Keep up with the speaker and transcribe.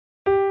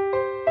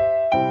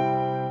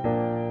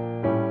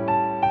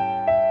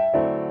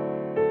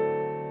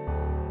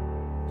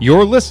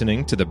You're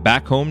listening to the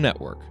Back Home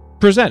Network,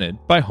 presented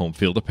by Home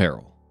Field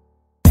Apparel.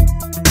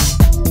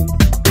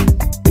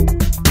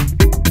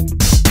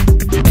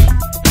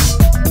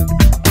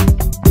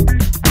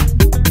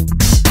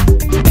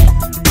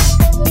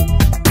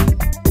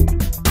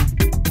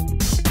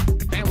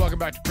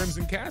 Back to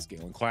Crimson Cast.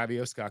 Galen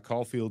Clavio, Scott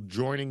Caulfield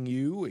joining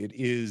you. It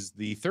is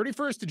the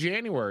 31st of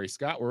January.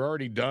 Scott, we're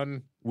already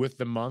done with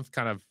the month.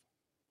 Kind of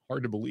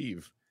hard to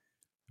believe,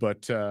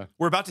 but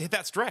we're about to hit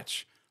that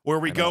stretch where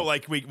we go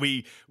like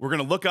we're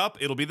gonna look up.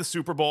 It'll be the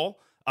Super Bowl.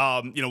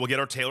 We'll get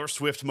our Taylor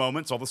Swift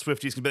moments. All the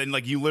Swifties can, but then,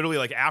 like, you literally,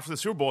 like, after the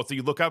Super Bowl, so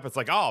you look up. It's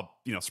like,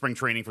 spring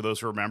training for those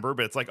who remember.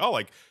 But it's like,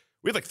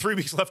 we have like 3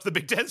 weeks left of the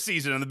Big Ten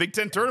season, and the Big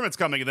Ten tournament's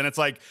coming. And then it's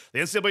like the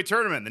NCAA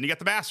tournament. Then you got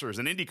the Masters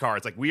and IndyCar.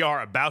 It's like we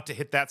are about to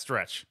hit that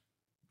stretch.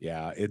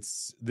 Yeah,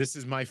 this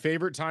is my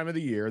favorite time of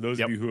the year. Those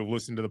of you who have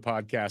listened to the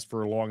podcast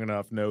for long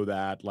enough know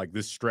that, like,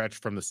 this stretch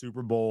from the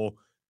Super Bowl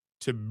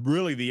to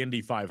really the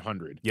Indy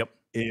 500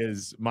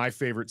 is my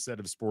favorite set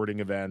of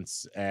sporting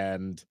events.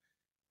 And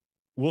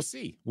we'll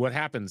see what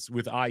happens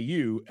with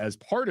IU as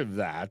part of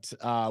that.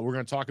 We're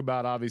going to talk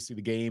about, obviously,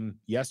 the game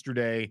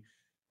yesterday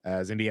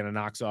as Indiana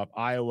knocks off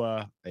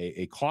Iowa,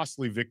 a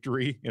costly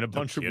victory in a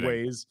bunch of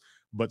ways,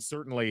 but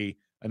certainly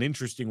an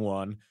interesting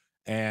one.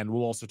 And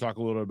we'll also talk a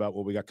little bit about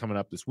what we got coming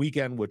up this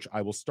weekend, which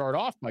I will start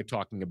off by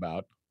talking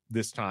about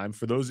this time.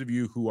 For those of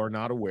you who are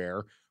not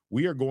aware,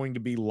 we are going to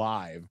be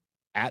live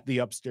at the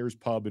Upstairs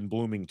Pub in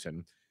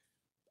Bloomington.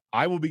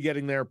 I will be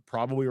getting there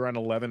probably around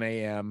 11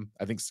 a.m.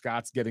 I think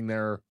Scott's getting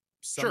there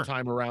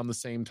sometime around the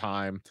same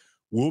time.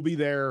 We'll be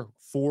there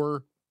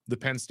for the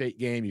Penn State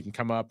game. You can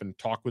come up and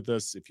talk with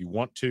us if you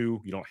want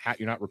to. You don't have,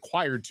 you're not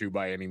required to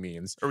by any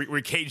means.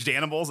 We're caged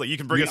animals. Like, you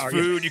can bring us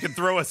food. You can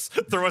throw us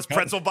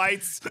pretzel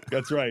bites.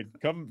 That's right.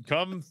 Come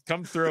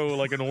throw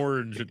like an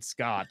orange at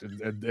Scott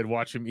and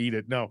watch him eat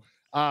it. No.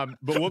 But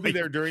we'll be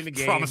there during the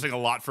game. Promising a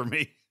lot for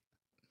me.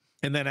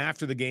 And then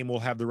after the game, we'll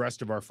have the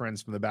rest of our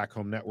friends from the Back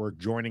Home Network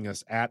joining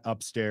us at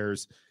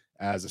Upstairs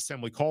as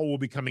Assembly Call will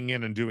be coming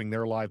in and doing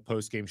their live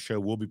post-game show.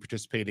 We'll be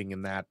participating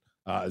in that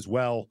as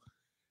well.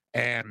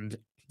 And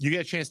you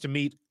get a chance to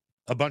meet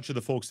a bunch of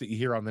the folks that you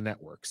hear on the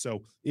network.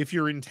 So if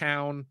you're in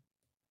town,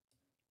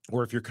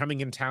 or if you're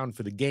coming in town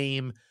for the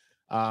game,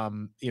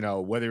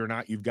 whether or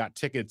not you've got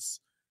tickets,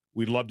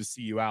 we'd love to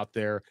see you out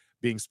there.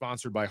 Being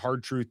sponsored by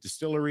Hard Truth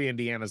Distillery,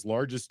 Indiana's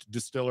largest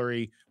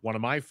distillery, one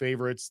of my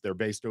favorites. They're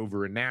based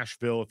over in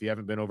Nashville. If you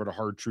haven't been over to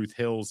Hard Truth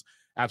Hills,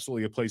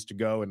 absolutely a place to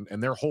go.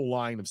 And their whole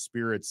line of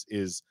spirits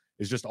is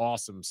just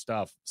awesome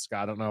stuff.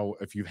 Scott, I don't know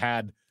if you've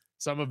had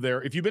some of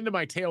their, if you've been to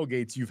my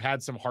tailgates, you've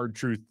had some Hard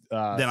Truth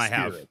Then I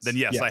spirits. have. Then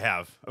yes, I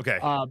have. Okay.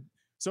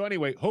 So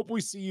anyway, hope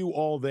we see you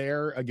all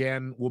there.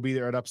 Again, we'll be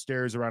there at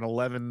Upstairs around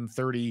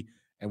 11:30,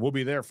 and we'll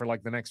be there for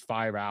like the next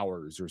 5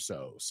 hours or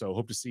so. So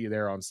hope to see you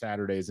there on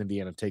Saturdays.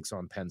 Indiana takes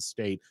on Penn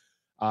State.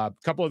 A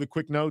couple of the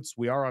quick notes.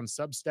 We are on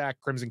Substack,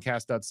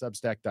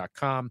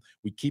 crimsoncast.substack.com.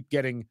 We keep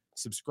getting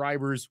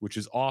subscribers, which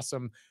is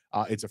awesome.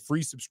 It's a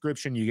free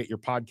subscription. You get your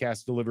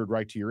podcast delivered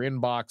right to your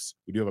inbox.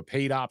 We do have a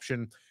paid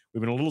option.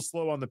 We've been a little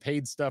slow on the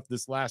paid stuff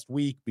this last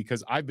week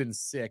because I've been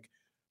sick,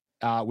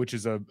 which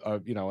is an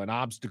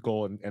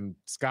obstacle. And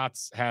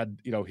Scott's had,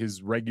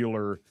 his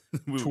regular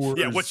tours.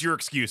 Yeah, what's your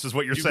excuse is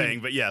what you're saying,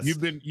 but yes.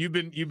 You've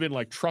been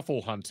like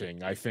truffle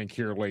hunting, I think,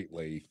 here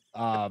lately.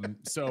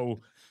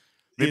 So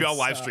maybe I'll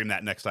live stream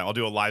that next time. I'll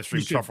do a live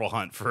stream truffle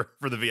hunt for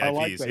the VIPs. I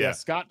like that. Yeah,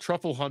 Scott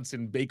truffle hunts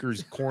in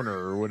Baker's Corner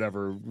or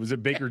whatever. Was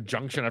it Baker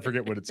Junction? I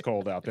forget what it's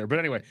called out there. But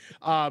anyway,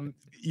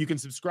 you can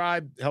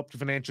subscribe, help to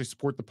financially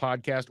support the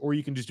podcast, or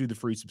you can just do the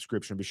free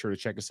subscription. Be sure to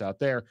check us out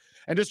there.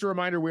 And just a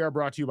reminder, we are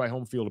brought to you by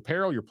Home Field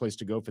Apparel, your place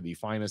to go for the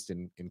finest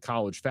in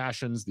college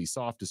fashions, the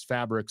softest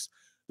fabrics,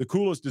 the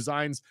coolest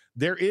designs.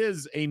 There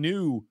is a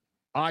new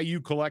IU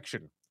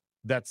collection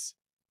that's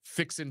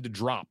fixing to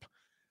drop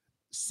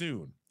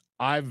soon.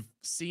 I've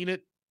seen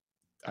it.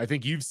 I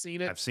think you've seen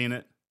it. I've seen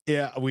it.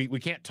 Yeah, we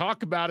can't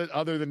talk about it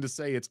other than to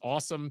say it's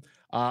awesome.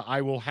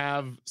 I will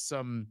have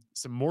some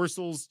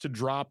morsels to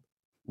drop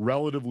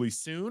relatively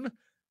soon,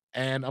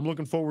 and I'm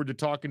looking forward to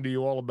talking to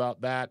you all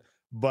about that.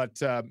 But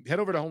head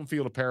over to Home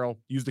Field Apparel.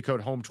 Use the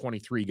code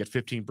HOME23. Get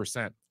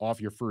 15%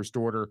 off your first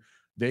order.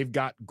 They've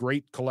got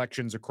great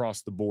collections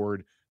across the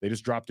board. They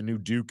just dropped a new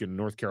Duke and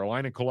North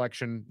Carolina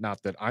collection.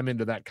 Not that I'm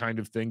into that kind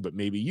of thing, but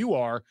maybe you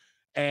are.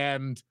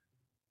 And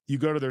you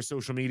go to their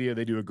social media.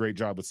 They do a great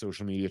job with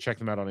social media. Check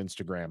them out on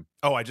Instagram.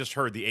 Oh, I just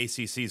heard the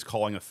ACC is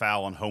calling a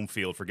foul on home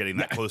field for getting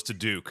that close to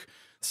Duke.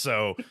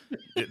 So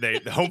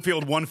the home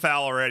field one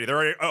foul already. They're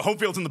already home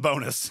field's in the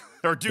bonus.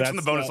 Or Duke's in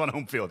the bonus on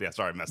home field. Yeah,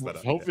 sorry, I messed that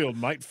up. Home field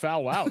might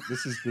foul out.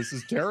 This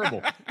is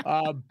terrible.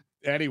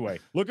 Anyway,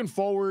 looking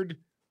forward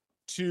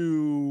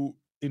to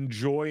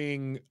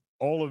enjoying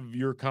all of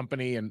your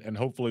company, and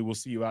hopefully we'll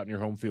see you out in your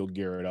home field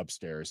gear at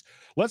Upstairs.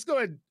 Let's go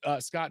ahead,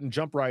 Scott, and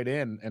jump right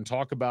in and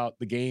talk about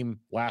the game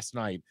last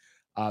night.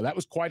 That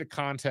was quite a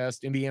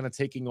contest. Indiana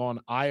taking on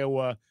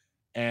Iowa,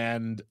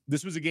 and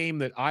this was a game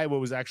that Iowa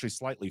was actually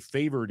slightly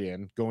favored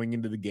in going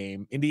into the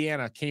game.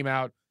 Indiana came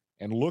out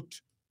and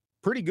looked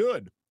pretty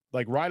good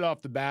like right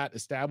off the bat,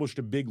 established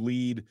a big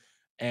lead.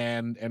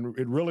 And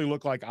it really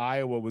looked like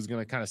Iowa was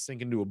going to kind of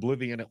sink into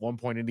oblivion. At one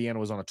point, Indiana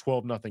was on a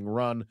 12-0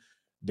 run.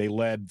 They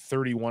led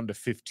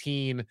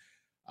 31-15.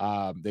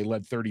 They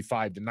led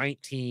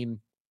 35-19.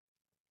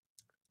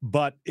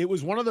 But it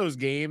was one of those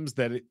games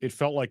that it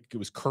felt like it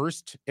was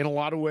cursed in a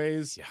lot of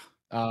ways.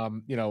 Yeah.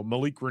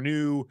 Malik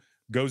Renew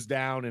goes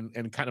down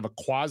and kind of a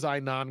quasi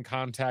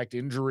non-contact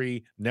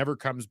injury, never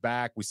comes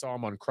back. We saw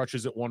him on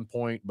crutches at one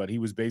point, but he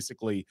was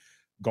basically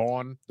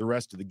gone the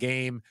rest of the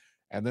game.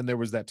 And then there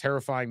was that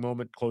terrifying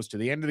moment close to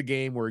the end of the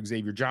game where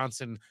Xavier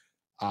Johnson,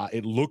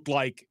 it looked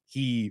like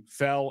he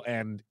fell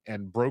and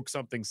broke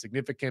something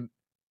significant.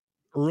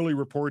 Early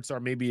reports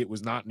are maybe it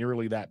was not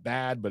nearly that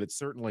bad, but it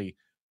certainly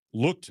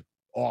looked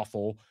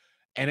awful.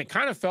 And it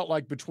kind of felt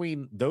like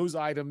between those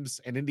items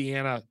and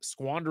Indiana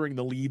squandering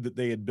the lead that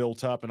they had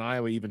built up, and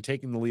Iowa even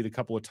taking the lead a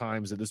couple of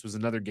times, that this was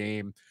another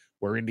game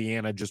where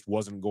Indiana just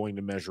wasn't going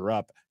to measure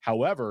up.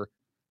 However,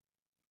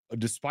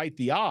 despite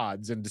the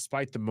odds and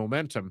despite the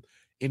momentum,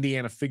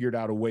 Indiana figured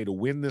out a way to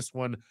win this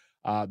one.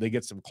 They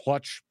get some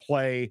clutch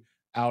play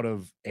out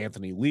of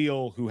Anthony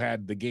Leal, who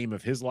had the game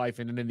of his life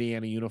in an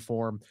Indiana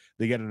uniform.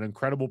 They get an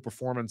incredible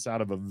performance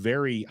out of a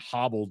very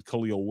hobbled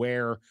Khalil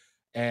Ware,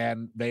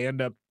 and they end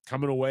up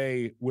coming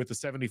away with a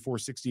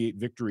 74-68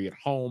 victory at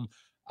home.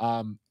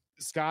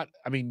 Scott,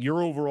 I mean,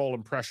 your overall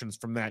impressions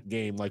from that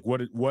game, like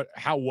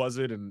how was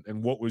it,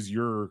 and what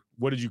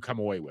did you come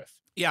away with?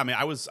 Yeah, I mean,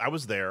 I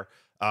was there.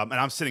 And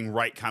I'm sitting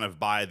right kind of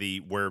by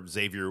where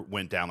Xavier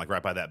went down, like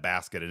right by that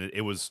basket. And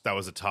that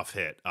was a tough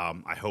hit.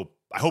 I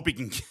hope he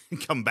can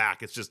come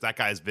back. It's just that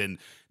guy's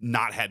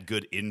not had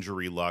good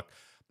injury luck.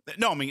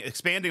 No, I mean,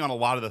 expanding on a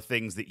lot of the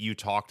things that you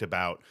talked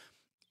about,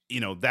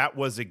 that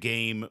was a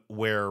game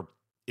where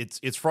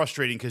it's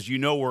frustrating because,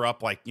 we're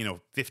up like,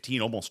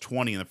 15, almost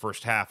 20 in the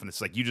first half. And it's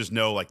like,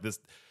 like this,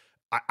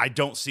 I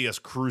don't see us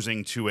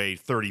cruising to a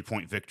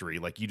 30-point victory.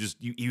 Like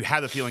you had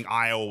the feeling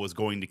Iowa was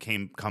going to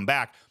come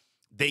back.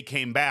 They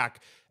came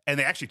back and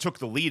they actually took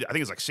the lead. I think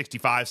it was like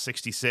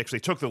 65-66. They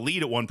took the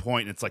lead at one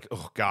point, and it's like,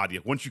 oh God,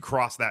 once you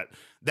cross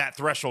that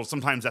threshold,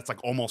 sometimes that's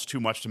like almost too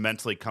much to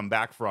mentally come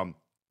back from.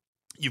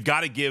 You've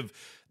got to give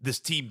this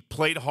team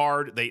played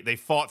hard. They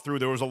fought through.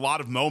 There was a lot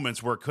of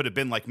moments where it could have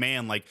been like,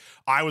 man, like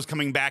I was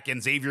coming back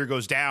and Xavier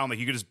goes down. Like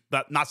you could just,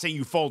 not saying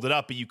you folded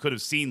up, but you could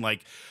have seen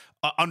like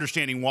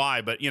understanding why.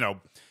 But,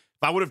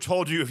 if I would have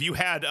told you if you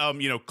had,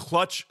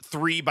 clutch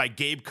 3 by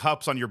Gabe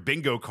Cupps on your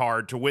bingo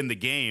card to win the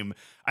game,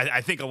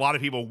 I think a lot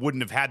of people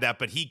wouldn't have had that,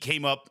 but he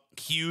came up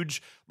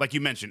huge. Like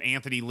you mentioned,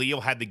 Anthony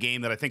Leal had the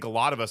game that I think a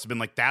lot of us have been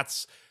like,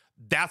 that's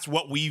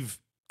what we've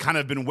kind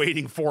of been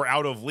waiting for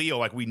out of Leal.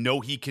 Like we know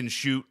he can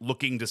shoot,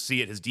 looking to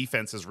see it. His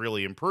defense has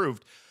really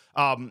improved.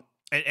 And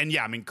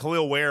yeah, I mean,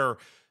 Khalil Ware,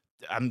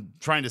 I'm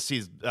trying to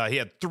see, he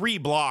had 3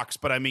 blocks,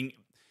 but I mean,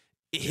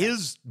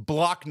 his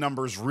block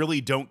numbers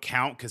really don't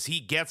count because he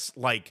gets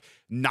like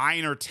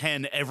 9 or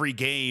 10 every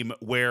game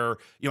where,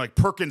 like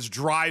Perkins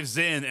drives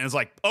in and is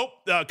like, oh,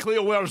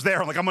 Khalil Ware's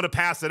there. I'm like, I'm going to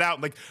pass it out.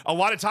 Like a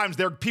lot of times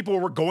people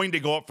were going to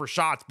go up for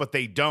shots, but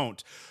they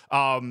don't.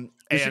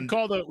 We should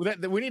call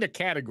we need a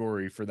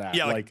category for that.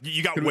 Yeah, like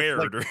you got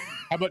weird. Like,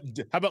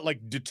 how about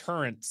like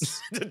deterrence?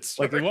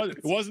 Like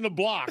it wasn't a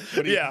block,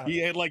 but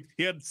he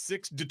had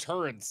 6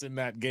 deterrents in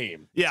that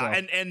game. Yeah,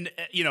 so. and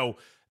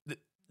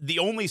the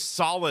only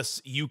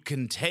solace you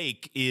can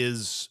take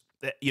is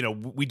that,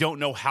 we don't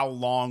know how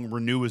long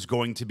Renew is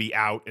going to be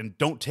out, and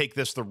don't take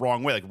this the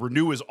wrong way. Like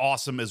Renew is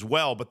awesome as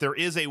well, but there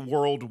is a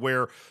world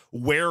where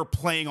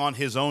playing on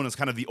his own is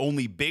kind of the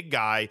only big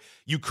guy.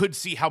 You could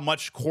see how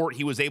much court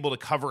he was able to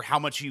cover, how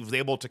much he was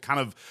able to kind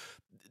of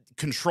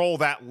control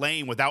that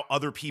lane without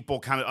other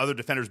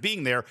defenders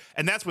being there.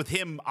 And that's with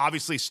him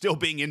obviously still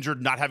being injured,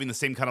 not having the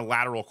same kind of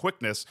lateral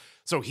quickness.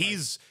 So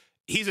he's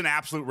an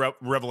absolute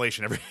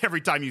revelation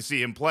every time you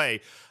see him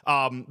play.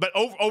 But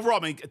overall,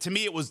 I mean, to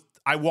me,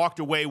 I walked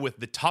away with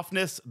the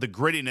toughness, the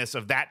grittiness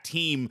of that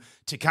team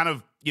to kind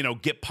of,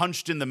 get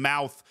punched in the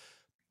mouth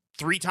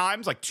 3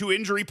 times, like 2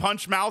 injury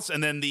punch mouths,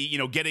 and then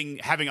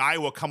having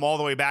Iowa come all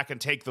the way back and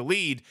take the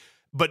lead,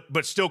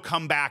 but still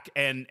come back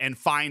and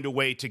find a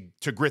way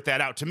to grit that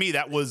out. To me,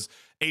 that was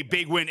a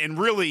big win and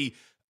really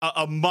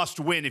a must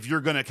win if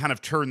you're going to kind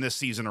of turn this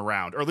season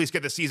around, or at least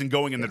get the season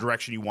going in the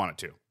direction you want it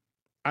to.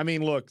 I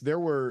mean, look,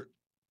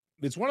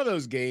 it's one of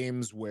those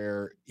games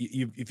where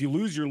if you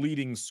lose your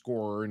leading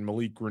scorer in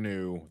Malik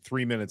Renew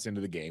 3 minutes into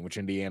the game, which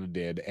Indiana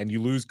did, and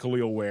you lose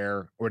Khalil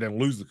Ware, or didn't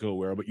lose the Khalil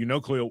Ware, but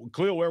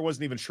Khalil Ware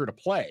wasn't even sure to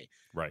play.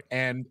 Right.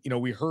 And,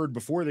 we heard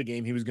before the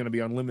game he was going to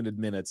be on limited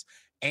minutes,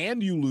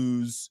 and you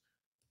lose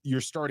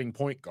your starting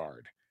point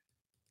guard.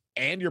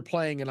 And you're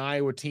playing an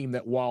Iowa team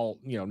that, while,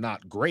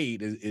 not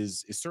great,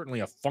 is certainly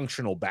a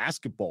functional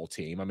basketball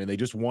team. I mean, they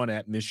just won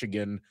at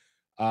Michigan.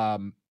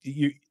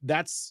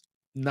 That's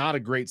not a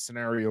great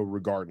scenario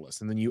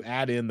regardless. And then you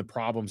add in the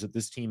problems that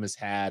this team has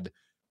had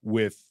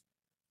with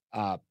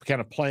kind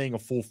of playing a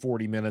full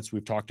 40 minutes.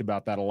 We've talked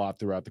about that a lot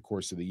throughout the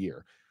course of the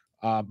year.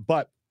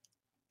 But,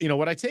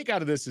 what I take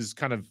out of this is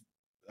kind of,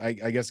 I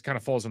guess, kind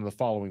of falls into the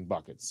following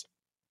buckets.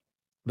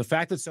 the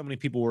fact that so many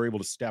people were able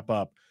to step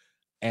up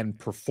and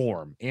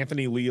perform.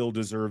 Anthony Leal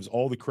deserves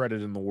all the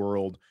credit in the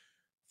world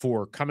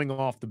for coming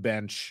off the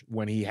bench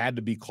when he had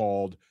to be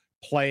called,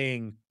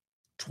 playing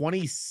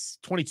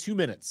 22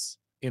 minutes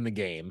in the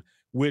game,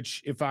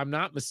 which, if I'm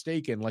not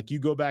mistaken, like, you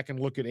go back and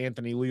look at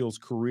Anthony Leal's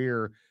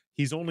career,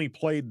 he's only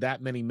played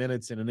that many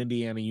minutes in an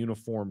Indiana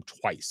uniform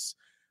twice.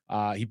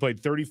 He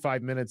played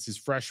 35 minutes his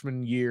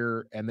freshman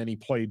year, and then he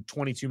played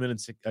 22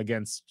 minutes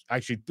against,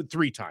 actually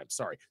 3 times.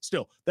 Sorry.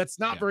 Still, that's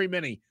not very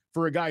many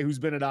for a guy who's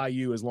been at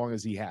IU as long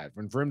as he had.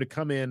 And for him to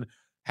come in,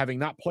 having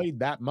not played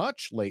that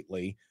much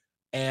lately,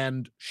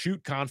 and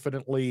shoot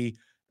confidently,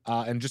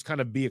 and just kind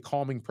of be a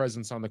calming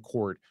presence on the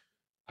court.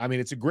 I mean,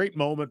 it's a great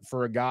moment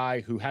for a guy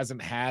who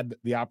hasn't had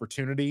the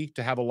opportunity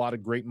to have a lot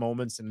of great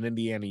moments in an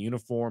Indiana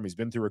uniform. He's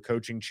been through a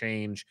coaching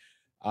change.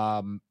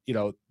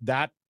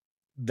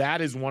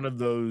 That is one of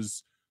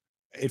those.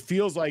 It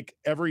feels like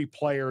every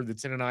player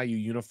that's in an IU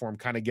uniform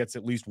kind of gets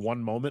at least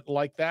one moment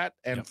like that.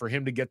 And for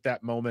him to get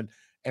that moment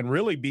and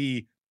really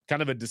be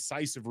kind of a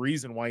decisive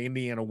reason why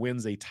Indiana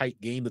wins a tight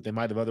game that they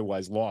might have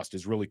otherwise lost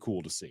is really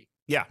cool to see.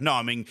 Yeah, no,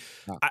 I mean,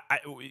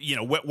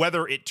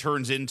 whether it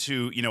turns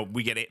into,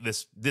 we get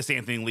this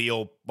Anthony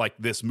Leal like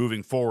this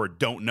moving forward,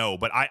 don't know.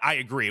 But I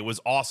agree. It was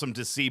awesome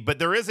to see. But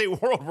there is a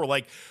world where,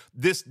 like,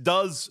 this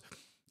does,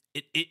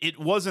 it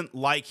wasn't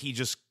like he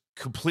just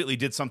completely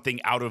did something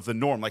out of the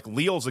norm. Like,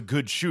 Leal's a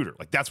good shooter.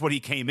 Like, that's what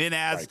he came in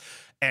as. Right.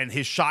 And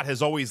his shot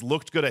has always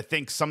looked good. I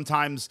think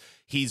sometimes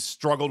he's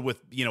struggled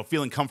with,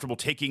 feeling comfortable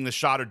taking the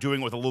shot or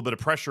doing it with a little bit of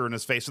pressure in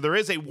his face. So there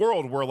is a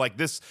world where, like,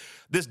 this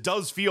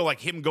does feel like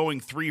him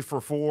going 3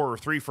 for 4 or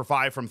 3 for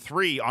 5 from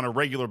 3 on a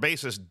regular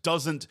basis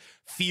doesn't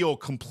feel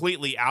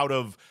completely out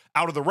of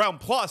the realm.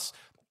 Plus,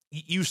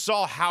 you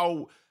saw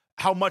how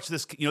much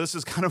this, this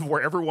is kind of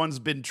where everyone's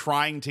been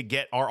trying to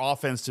get our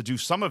offense to do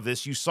some of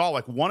this. You saw,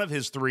 like, one of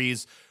his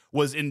threes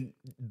was in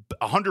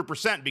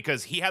 100%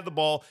 because he had the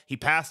ball, he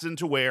passed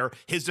into Ware,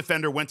 his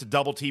defender went to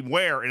double team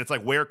Ware, and it's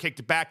like Ware kicked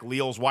it back,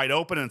 Leal's wide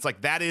open, and it's like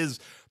that's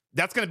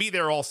going to be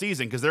there all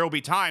season, because there will be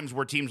times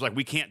where teams like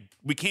we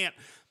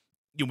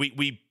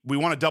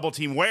want to double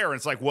team Ware, and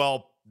it's like,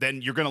 well,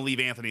 then you're going to leave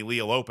Anthony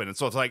Leal open. And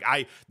so it's like,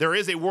 there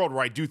is a world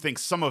where I do think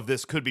some of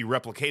this could be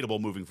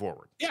replicatable moving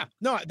forward. Yeah,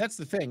 no, that's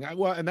the thing.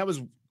 And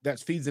that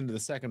feeds into the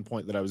second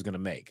point that I was going to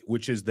make,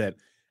 which is that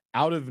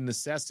out of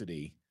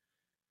necessity,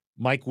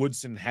 Mike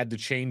Woodson had to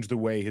change the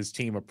way his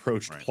team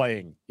approached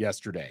playing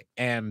yesterday.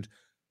 And,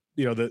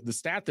 the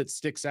stat that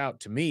sticks out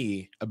to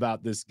me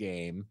about this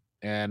game,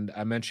 and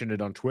I mentioned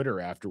it on Twitter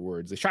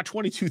afterwards, they shot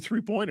 22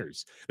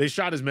 3-pointers. They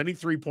shot as many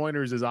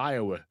 3-pointers as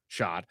Iowa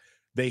shot.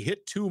 They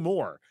hit 2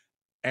 more.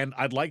 And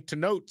I'd like to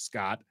note,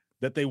 Scott,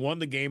 that they won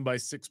the game by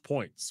 6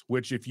 points,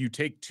 which, if you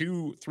take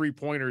 2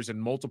 3-pointers and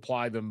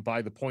multiply them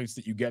by the points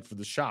that you get for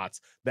the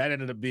shots, that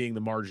ended up being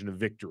the margin of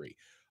victory.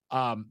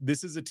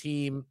 This is a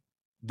team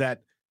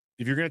that,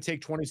 if you're going to take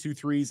 22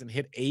 threes and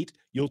hit 8,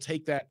 you'll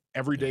take that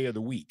every day of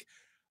the week.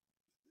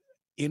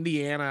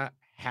 Indiana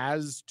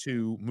has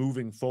to,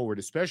 moving forward,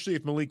 especially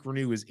if Malik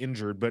Renew is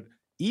injured, but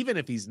even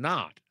if he's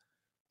not,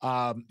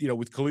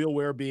 with Khalil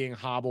Ware being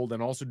hobbled,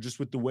 and also just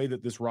with the way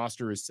that this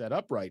roster is set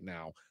up right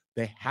now,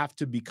 they have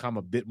to become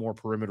a bit more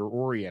perimeter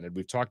oriented.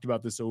 We've talked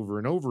about this over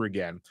and over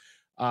again.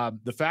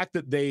 The fact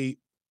that they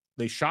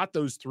shot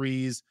those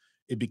threes,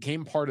 it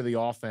became part of the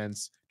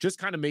offense, just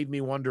kind of made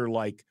me wonder,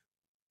 like,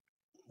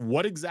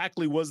 what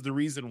exactly was the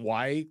reason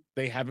why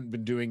they haven't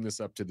been doing this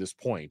up to this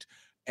point?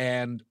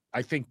 And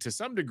I think to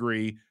some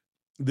degree,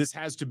 this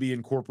has to be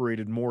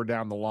incorporated more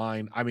down the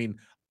line. I mean,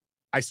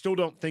 I still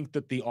don't think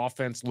that the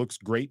offense looks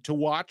great to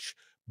watch,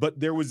 but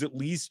there was at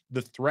least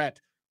the threat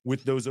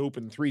with those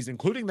open threes,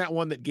 including that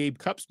one that Gabe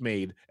Cupps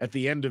made at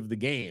the end of the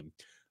game,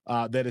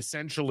 that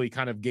essentially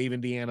kind of gave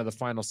Indiana the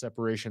final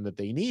separation that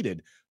they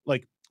needed.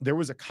 Like, there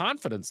was a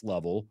confidence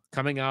level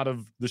coming out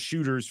of the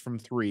shooters from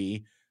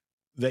 3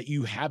 that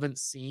you haven't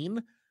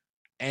seen.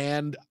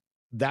 And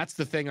that's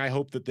the thing I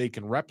hope that they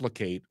can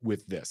replicate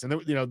with this. And,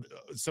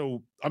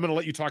 so I'm going to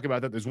let you talk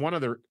about that. There's one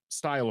other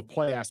style of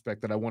play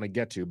aspect that I want to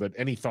get to, but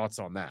any thoughts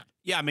on that?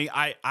 Yeah, I mean,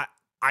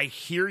 I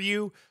hear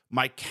you.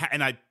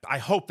 And I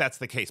hope that's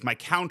the case. My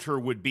counter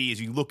would be, as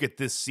you look at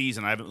this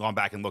season, I haven't gone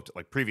back and looked at,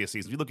 like, previous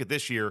seasons. You look at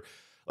this year,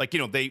 like,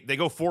 they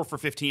go 4 for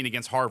 15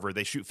 against Harvard.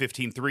 They shoot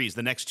 15 threes.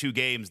 The next 2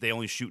 games, they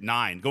only shoot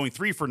 9. Going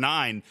 3 for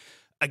 9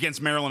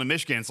 against Maryland and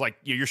Michigan, it's like,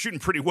 you're shooting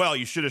pretty well.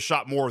 You should have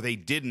shot more. They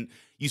didn't.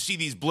 You see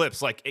these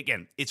blips. Like,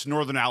 again, it's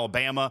Northern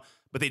Alabama,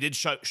 but they did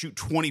shoot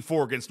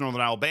 24 against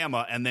Northern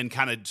Alabama and then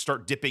kind of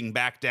start dipping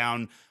back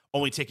down,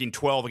 only taking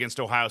 12 against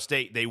Ohio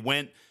State. They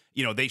went,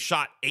 they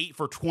shot 8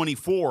 for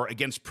 24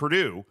 against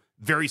Purdue,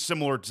 very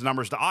similar to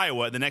numbers to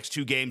Iowa. The next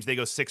 2 games, they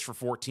go 6 for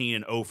 14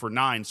 and 0 for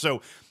 9.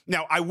 So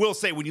now I will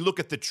say, when you look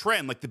at the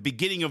trend, like the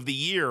beginning of the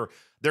year,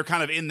 they're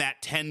kind of in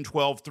that 10,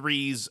 12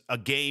 threes a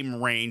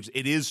game range.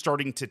 It is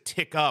starting to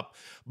tick up,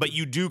 but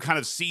you do kind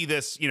of see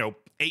this,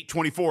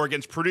 8-24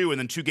 against Purdue, and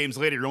then 2 games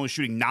later, you're only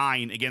shooting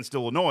 9 against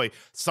Illinois.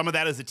 Some of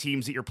that is the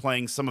teams that you're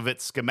playing, some of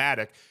it's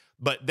schematic.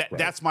 But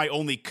that's my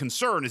only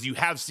concern is you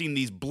have seen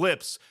these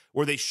blips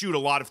where they shoot a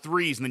lot of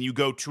threes and then you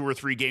go 2 or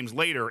 3 games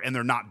later and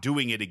they're not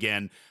doing it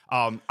again.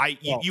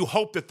 You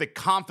hope that the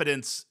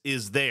confidence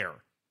is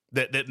there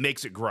that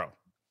makes it grow.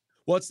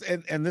 Well,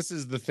 and this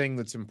is the thing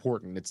that's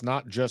important. It's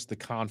not just the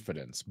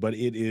confidence, but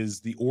it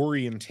is the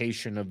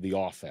orientation of the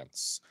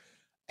offense.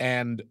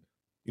 And,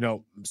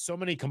 so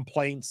many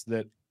complaints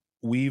that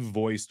we've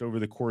voiced over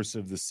the course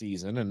of the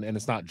season, and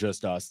it's not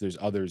just us, there's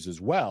others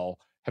as well,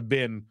 have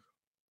been,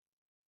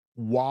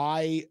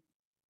 why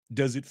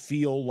does it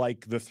feel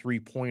like the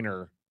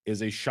three-pointer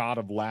is a shot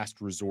of last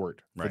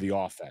resort for the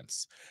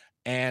offense?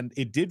 And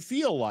it did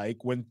feel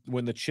like when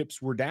the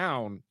chips were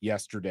down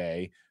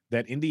yesterday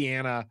that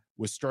Indiana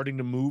was starting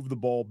to move the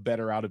ball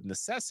better out of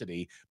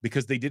necessity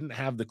because they didn't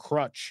have the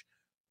crutch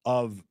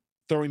of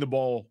throwing the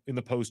ball in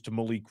the post to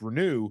Malik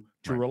Renew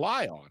to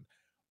rely on.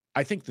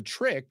 I think the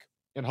trick,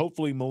 and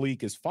hopefully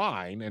Malik is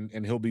fine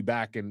and he'll be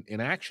back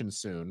in action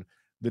soon.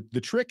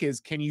 The trick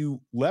is, can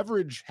you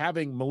leverage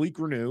having Malik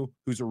Renew,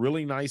 who's a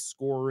really nice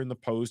scorer in the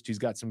post? He's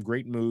got some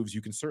great moves.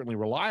 You can certainly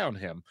rely on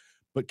him.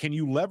 But can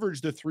you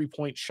leverage the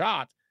three-point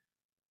shot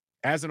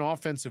as an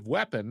offensive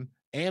weapon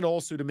and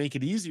also to make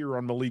it easier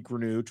on Malik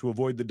Renew to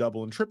avoid the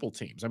double and triple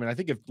teams? I mean, I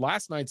think if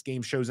last night's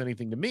game shows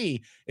anything to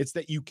me, it's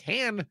that you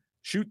can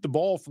shoot the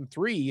ball from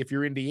 3 if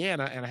you're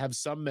Indiana and have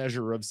some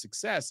measure of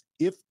success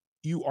if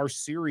you are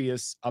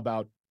serious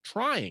about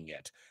trying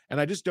it. And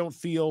I just don't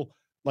feel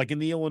like in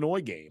the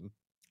Illinois game,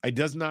 it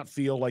does not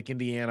feel like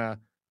Indiana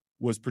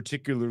was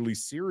particularly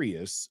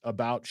serious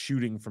about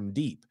shooting from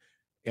deep.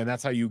 And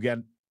that's how you get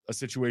a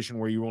situation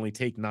where you only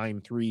take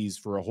 9 threes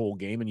for a whole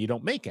game and you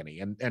don't make any.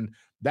 And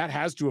that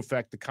has to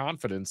affect the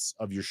confidence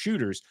of your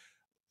shooters.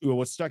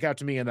 What stuck out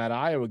to me in that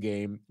Iowa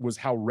game was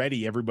how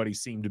ready everybody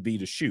seemed to be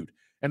to shoot.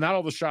 And not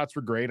all the shots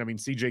were great. I mean,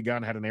 CJ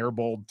Gunn had an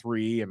airballed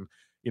 3 and,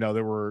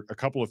 there were a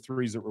couple of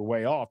threes that were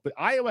way off, but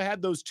Iowa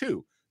had those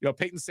too.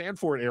 Peyton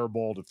Sandford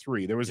airballed a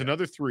 3. There was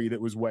another 3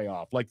 that was way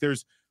off. Like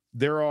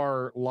there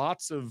are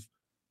lots of,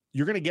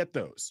 you're going to get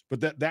those,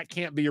 but that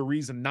can't be a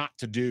reason not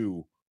to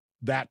do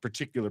that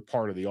particular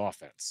part of the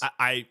offense.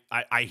 I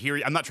hear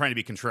you. I'm not trying to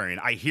be contrarian.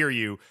 I hear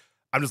you.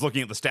 I'm just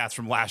looking at the stats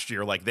from last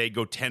year. Like they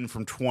go 10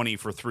 from 20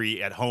 for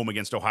 3 at home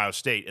against Ohio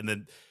State. And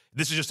then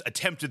this is just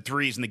attempted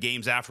threes in the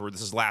games afterward.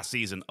 This is last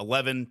season,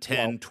 11,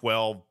 10,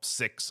 12,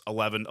 6,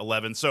 11,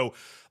 11. So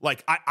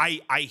like,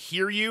 I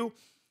hear you.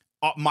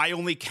 My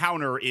only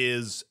counter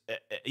is,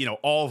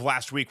 all of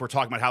last week, we're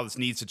talking about how this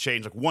needs to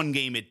change. Like one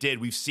game it did,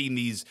 we've seen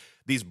these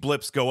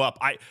blips go up.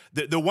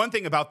 The one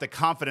thing about the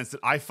confidence that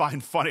I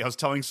find funny, I was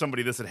telling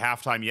somebody this at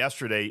halftime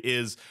yesterday,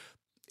 is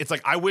it's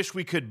like, I wish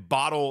we could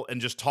bottle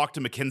and just talk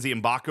to Mackenzie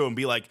Mbako and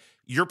be like,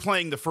 you're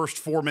playing the first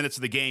 4 minutes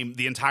of the game,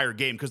 the entire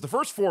game. Because the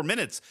first 4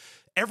 minutes,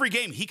 every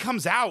game he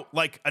comes out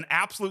like an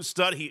absolute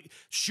stud. He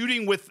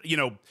shooting with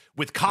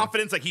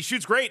confidence, like he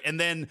shoots great. And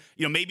then,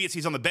 maybe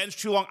he's on the bench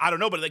too long. I don't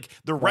know. But like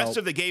the rest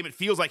of the game, it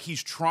feels like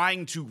he's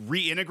trying to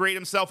reintegrate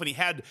himself. And he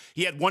had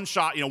one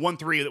shot, 1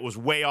 3 that was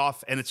way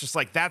off. And it's just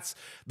like, that's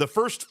the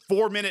first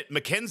 4 minute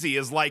McKenzie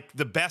is like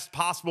the best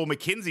possible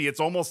McKenzie.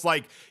 It's almost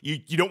like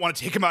you don't want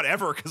to take him out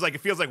ever. Cause like,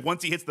 it feels like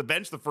once he hits the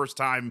bench the first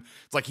time,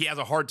 it's like he has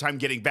a hard time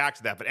getting back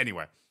to that. But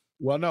anyway.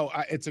 Well, no,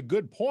 it's a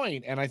good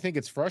point, and I think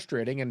it's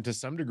frustrating, and to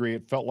some degree,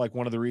 it felt like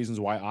one of the reasons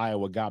why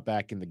Iowa got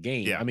back in the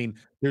game. Yeah. I mean,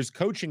 there's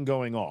coaching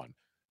going on.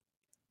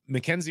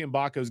 Mackenzie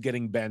Mbako's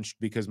getting benched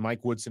because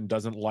Mike Woodson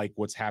doesn't like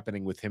what's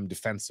happening with him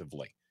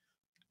defensively,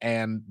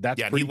 and that's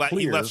pretty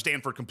clear. He left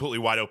Stanford completely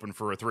wide open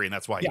for a 3, and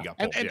that's why he got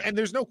pulled. And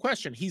there's no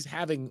question he's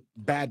having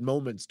bad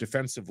moments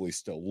defensively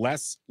still,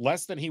 less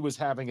than he was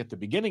having at the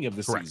beginning of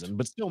the season,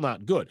 but still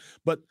not good.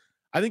 But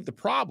I think the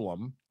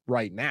problem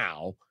right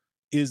now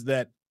is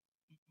that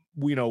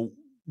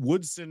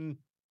Woodson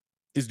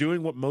is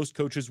doing what most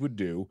coaches would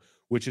do,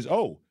 which is,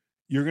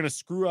 you're going to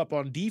screw up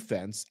on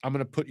defense. I'm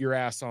going to put your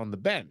ass on the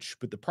bench.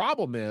 But the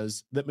problem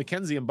is that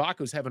Mackenzie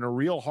Mbako's having a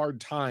real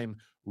hard time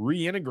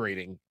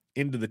reintegrating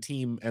into the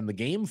team and the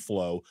game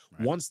flow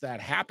once that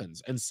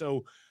happens. And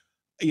so,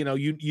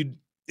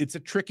 it's a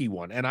tricky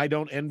one. And I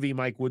don't envy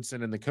Mike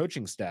Woodson and the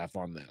coaching staff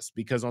on this,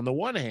 because on the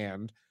one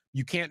hand,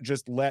 you can't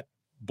just let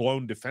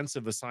blown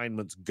defensive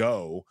assignments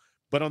go.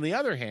 But on the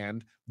other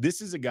hand,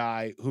 this is a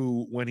guy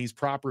who, when he's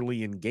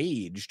properly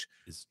engaged,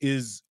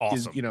 is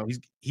awesome.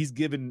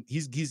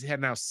 He's had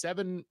now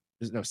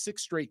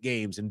 6 straight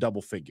games in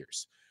double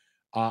figures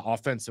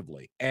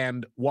offensively.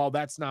 And while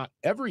that's not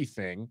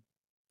everything,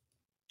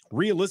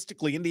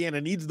 realistically,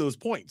 Indiana needs those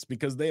points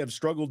because they have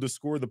struggled to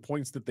score the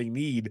points that they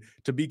need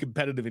to be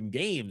competitive in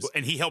games.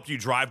 And he helped you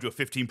drive to a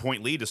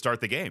 15-point lead to start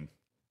the game.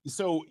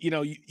 So,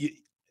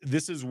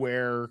 this is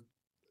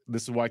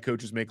why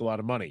coaches make a lot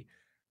of money.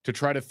 To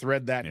try to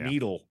thread that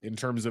needle in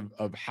terms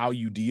of how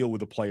you deal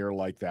with a player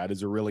like that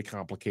is a really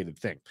complicated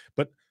thing.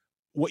 But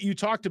what you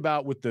talked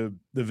about with the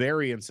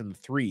variance in the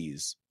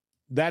threes,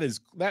 that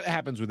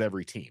happens with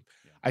every team.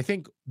 Yeah. I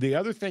think the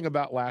other thing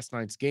about last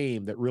night's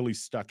game that really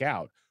stuck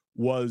out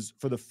was,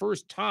 for the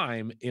first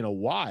time in a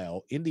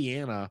while,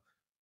 Indiana,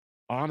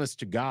 honest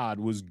to God,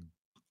 was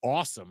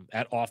awesome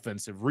at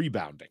offensive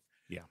rebounding.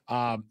 Yeah.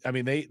 I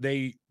mean,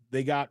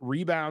 they got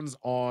rebounds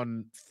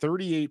on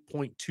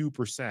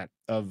 38.2%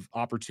 of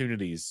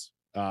opportunities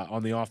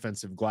on the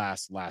offensive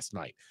glass last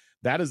night.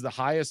 That is the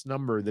highest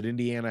number that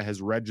Indiana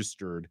has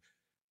registered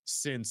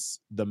since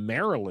the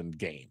Maryland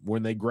game,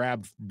 when they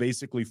grabbed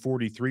basically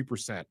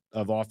 43%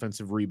 of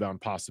offensive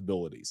rebound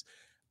possibilities.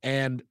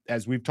 And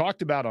as we've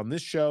talked about on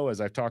this show,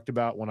 as I've talked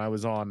about when I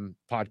was on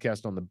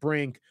podcast on the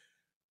Brink,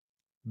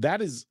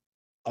 that is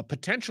a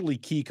potentially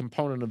key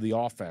component of the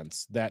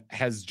offense that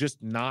has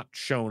just not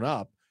shown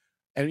up.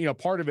 And, you know,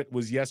 part of it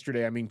was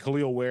yesterday. I mean,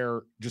 Khalil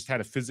Ware just had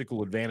a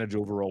physical advantage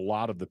over a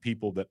lot of the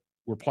people that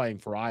were playing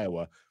for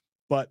Iowa,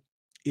 but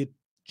it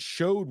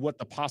showed what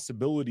the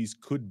possibilities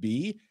could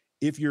be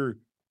if you're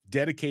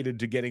dedicated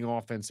to getting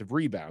offensive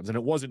rebounds. And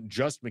it wasn't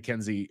just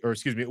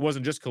it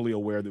wasn't just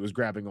Khalil Ware that was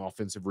grabbing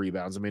offensive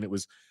rebounds. I mean, it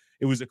was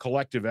a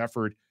collective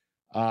effort.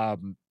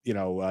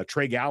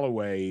 Trey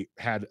Galloway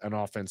had an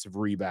offensive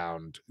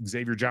rebound.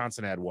 Xavier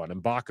Johnson had one.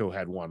 Mbako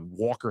had one.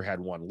 Walker had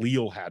one.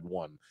 Leal had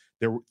one.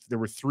 There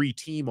were 3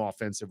 team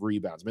offensive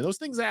rebounds. I mean, those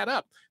things add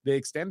up. They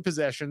extend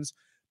possessions,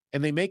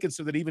 and they make it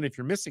so that even if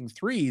you're missing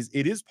threes,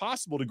 it is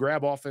possible to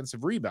grab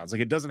offensive rebounds.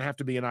 Like, it doesn't have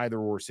to be an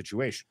either-or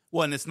situation.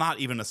 Well, and it's not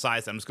even a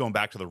size. I'm just going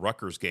back to the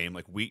Rutgers game.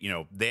 Like,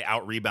 they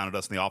out-rebounded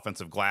us in the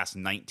offensive glass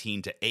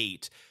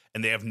 19-8,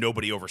 and they have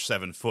nobody over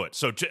 7 foot.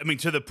 So,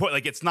 to the point,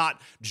 like, it's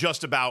not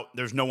just about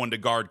there's no one to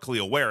guard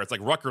Khalil Ware. It's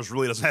like Rutgers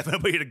really doesn't have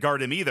anybody to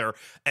guard him either,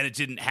 and it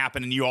didn't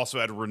happen, and you also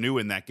had to renew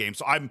in that game.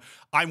 So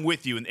I'm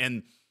with you,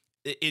 and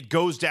it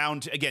goes down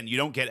to, again, you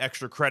don't get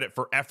extra credit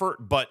for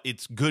effort, but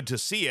it's good to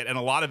see it. And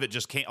a lot of it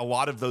just came, a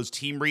lot of those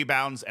team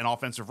rebounds and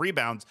offensive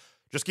rebounds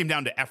just came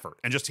down to effort,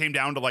 and just came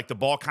down to, like, the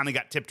ball kind of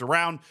got tipped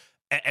around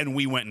and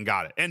we went and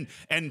got it.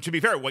 And to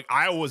be fair, like,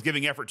 Iowa was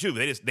giving effort too.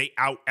 They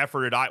out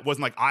efforted. It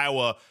wasn't like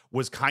Iowa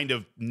was kind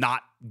of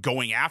not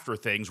going after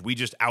things. We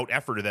just out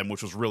efforted them,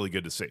 which was really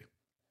good to see.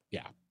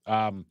 Yeah.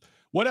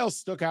 What else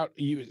stuck out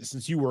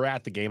since you were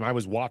at the game? I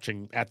was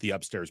watching at the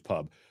upstairs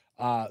pub.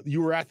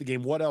 You were at the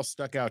game. What else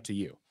stuck out to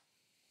you?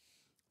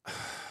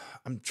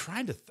 I'm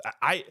trying to.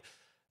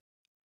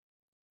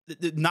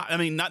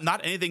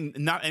 Not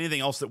anything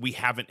else that we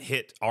haven't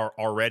hit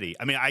already.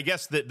 I mean, I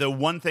guess the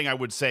one thing I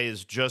would say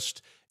is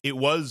just, it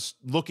was,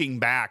 looking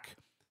back,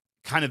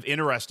 kind of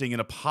interesting in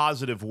a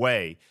positive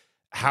way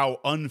how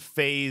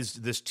unfazed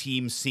this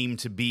team seemed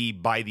to be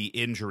by the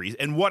injuries.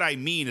 And what I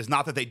mean is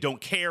not that they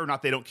don't care,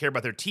 not they don't care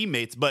about their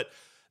teammates, but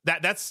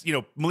that's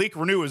Malik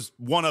Reneau is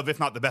one of, if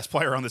not the best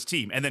player on this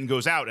team, and then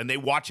goes out, and they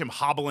watch him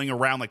hobbling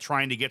around, like,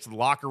 trying to get to the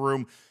locker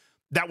room.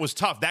 That was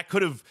tough. That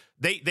could have,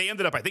 they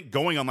ended up, I think,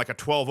 going on like a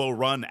 12-0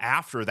 run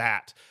after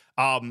that.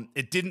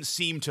 It didn't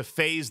seem to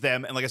phase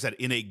them, and like I said,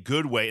 in a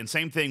good way. And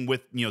same thing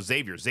with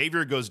Xavier.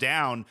 Xavier goes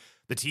down,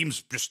 the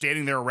team's just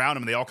standing there around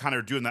him, and they all kind of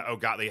are doing that. Oh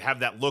God, they have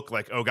that look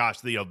like, oh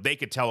gosh, they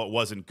could tell it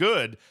wasn't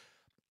good.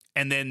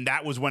 And then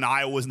that was when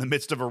Iowa was in the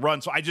midst of a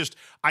run. So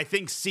I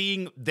think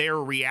seeing their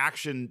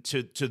reaction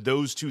to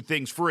those two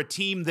things, for a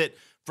team that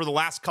for the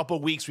last couple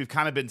of weeks we've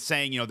kind of been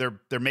saying,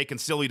 they're making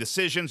silly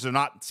decisions, they're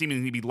not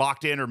seeming to be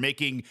locked in, or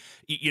making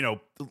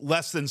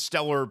less than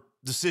stellar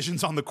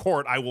decisions on the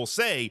court. I will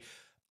say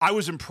I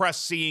was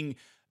impressed seeing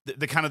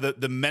the kind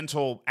of the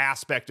mental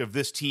aspect of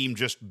this team,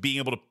 just being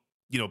able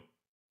to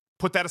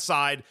put that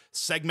aside,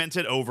 segment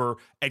it over,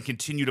 and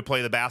continue to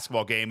play the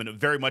basketball game. And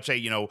very much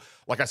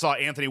like I saw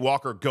Anthony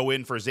Walker go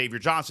in for Xavier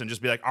Johnson,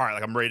 just be like, all right,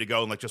 like, I'm ready to go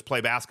and, like, just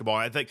play basketball.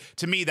 And I think,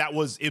 to me, that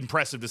was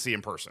impressive to see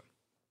in person.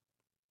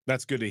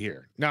 That's good to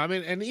hear. Now, I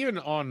mean, and even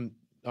on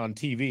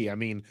TV, I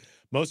mean,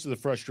 most of the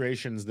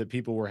frustrations that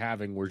people were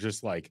having were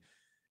just like,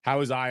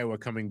 how is Iowa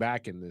coming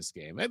back in this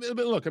game? But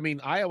look, I mean,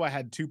 Iowa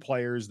had 2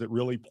 players that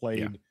really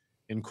played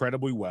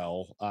incredibly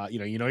well.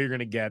 You're going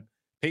to get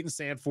Peyton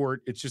Sandfort.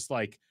 It's just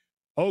like,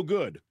 oh,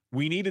 good.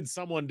 We needed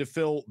someone to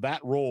fill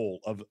that role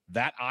of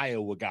that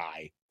Iowa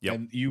guy. Yep.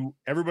 And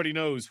everybody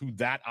knows who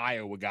that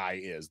Iowa guy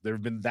is. There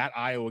have been that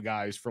Iowa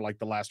guys for like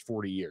the last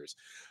 40 years.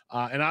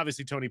 And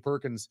obviously Tony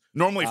Perkins.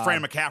 Normally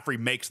Fran McCaffrey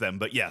makes them,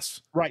 but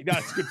yes. Right. No,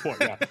 that's a good point.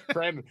 Yeah.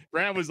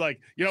 Fran was like,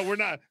 we're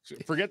not,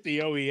 forget the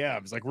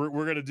OEMs. Like, we're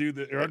going to do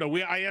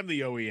I am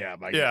the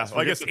OEM. I guess.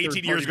 Well, I guess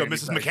 18 years ago,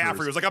 Mrs.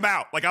 McCaffrey was like, I'm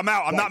out.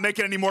 I'm not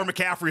making any more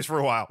McCaffreys for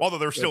a while. Although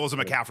there still is a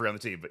McCaffrey on the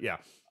team, but yeah.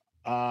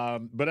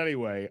 But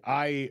anyway,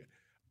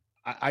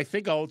 I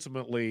think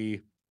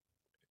ultimately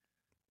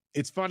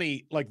it's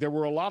funny, like, there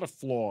were a lot of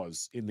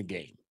flaws in the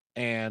game,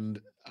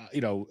 and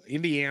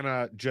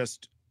Indiana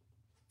just,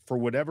 for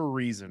whatever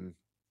reason,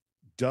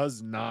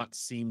 does not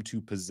seem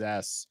to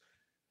possess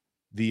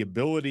the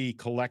ability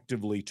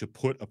collectively to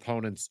put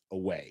opponents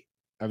away.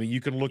 I mean,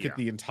 you can look at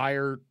the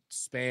entire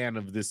span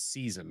of this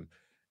season,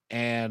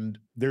 and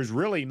there's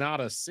really not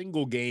a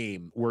single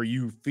game where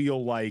you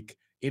feel like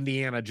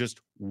Indiana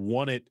just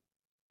won it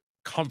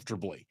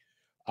comfortably.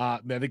 I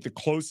think the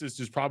closest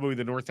is probably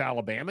the North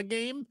Alabama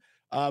game,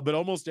 but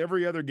almost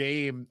every other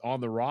game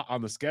on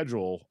the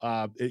schedule,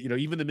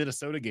 even the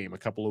Minnesota game a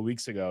couple of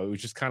weeks ago, it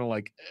was just kind of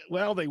like,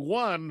 well, they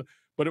won,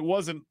 but it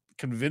wasn't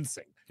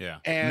convincing. Yeah,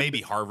 and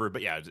maybe Harvard,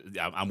 but yeah,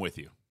 I'm with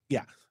you.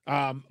 Yeah,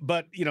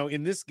 But,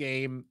 in this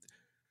game,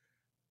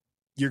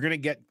 you're going to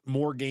get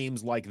more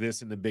games like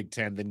this in the Big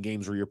Ten than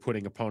games where you're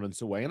putting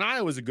opponents away. And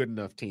Iowa's a good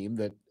enough team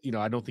that,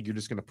 I don't think you're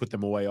just going to put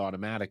them away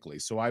automatically.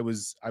 So I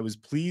was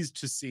pleased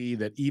to see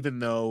that even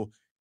though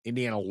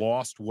Indiana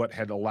lost what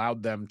had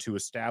allowed them to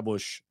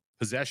establish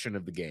possession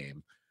of the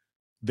game,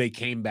 they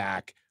came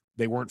back.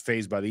 They weren't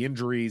fazed by the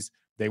injuries.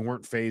 They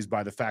weren't fazed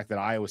by the fact that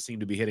Iowa seemed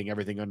to be hitting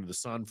everything under the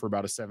sun for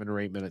about a 7 or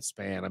 8 minute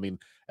span. I mean,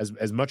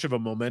 as much of a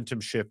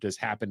momentum shift has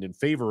happened in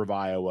favor of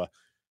Iowa,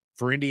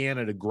 for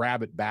Indiana to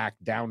grab it back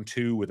down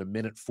 2 with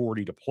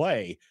 1:40 to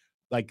play,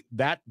 like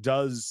that's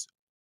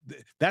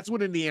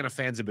what Indiana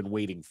fans have been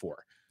waiting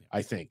for.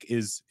 I think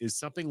is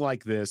something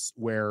like this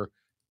where,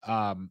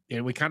 and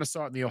we kind of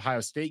saw it in the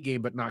Ohio State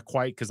game, but not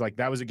quite, because like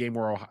that was a game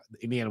where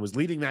Indiana was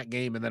leading that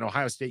game, and then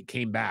Ohio State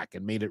came back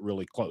and made it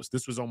really close.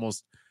 This was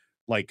almost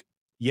like,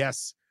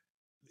 yes,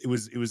 it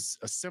was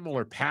a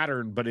similar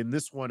pattern, but in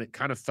this one, it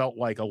kind of felt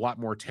like a lot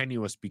more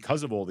tenuous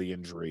because of all the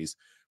injuries.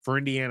 For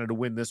Indiana to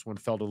win this one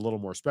felt a little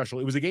more special.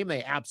 It was a game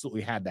they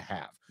absolutely had to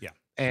have. Yeah.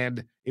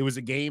 And it was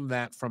a game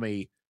that from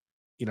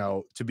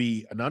to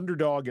be an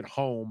underdog at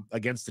home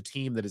against a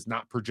team that is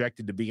not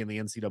projected to be in the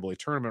NCAA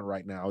tournament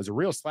right now is a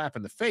real slap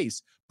in the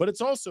face, but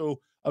it's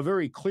also a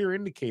very clear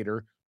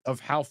indicator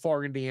of how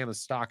far Indiana's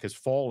stock has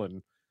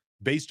fallen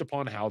based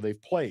upon how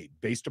they've played,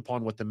 based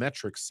upon what the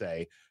metrics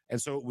say.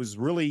 And so it was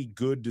really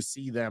good to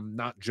see them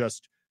not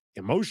just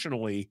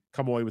emotionally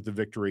come away with the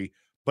victory,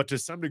 but to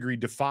some degree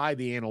defy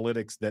the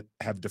analytics that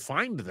have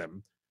defined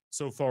them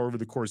so far over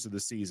the course of the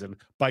season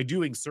by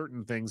doing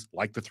certain things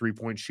like the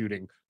 3-point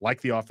shooting,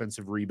 like the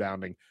offensive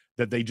rebounding,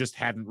 that they just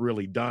hadn't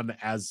really done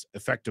as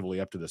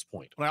effectively up to this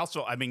point. Well,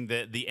 also, I mean,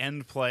 the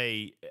end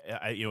play,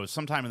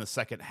 sometime in the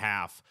second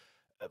half,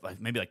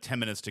 maybe like 10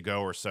 minutes to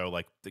go or so,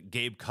 like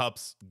Gabe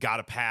Cupps got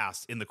a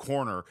pass in the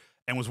corner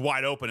and was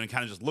wide open and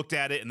kind of just looked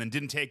at it and then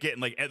didn't take it.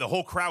 And like the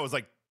whole crowd was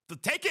like,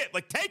 take it.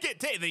 And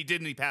then he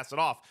didn't, he passed it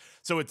off.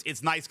 So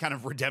it's nice kind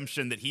of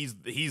redemption that he's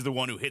the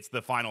one who hits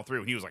the final three.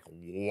 And he was like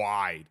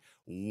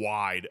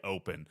wide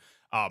open.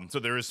 So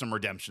there is some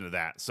redemption to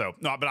that. So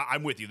no, but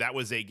I'm with you. That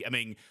was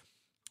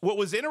what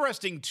was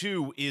interesting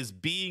too is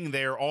being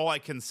there. All I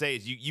can say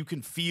is you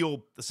can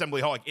feel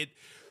Assembly Hall. Like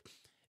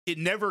it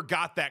never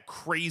got that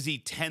crazy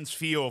tense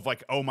feel of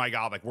like, oh my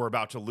God, like we're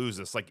about to lose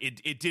this. Like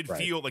it did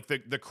feel like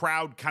the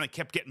crowd kind of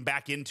kept getting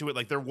back into it.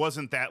 Like there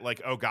wasn't that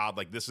like, oh God,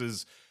 like this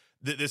is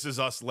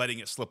us letting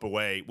it slip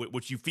away,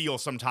 which you feel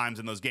sometimes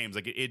in those games.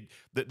 Like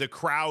the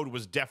crowd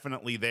was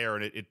definitely there,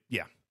 and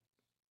yeah.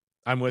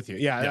 I'm with you.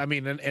 Yeah. I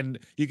mean, and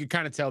you can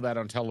kind of tell that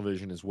on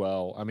television as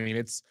well. I mean,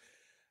 it's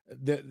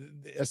the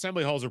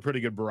Assembly Hall is a pretty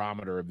good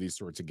barometer of these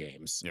sorts of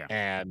games. Yeah.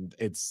 And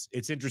it's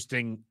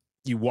interesting.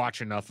 You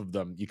watch enough of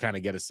them, you kind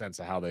of get a sense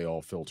of how they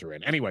all filter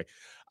in. Anyway,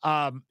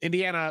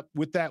 Indiana,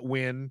 with that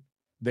win,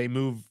 they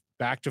move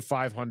back to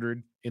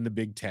 500 in the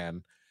Big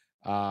Ten.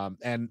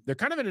 And they're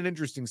kind of in an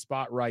interesting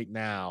spot right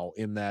now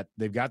in that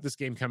they've got this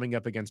game coming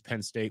up against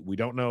Penn State. We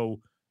don't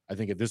know. I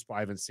think at this point,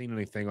 I haven't seen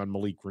anything on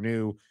Malik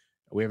Renew.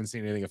 We haven't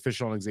seen anything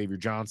official on Xavier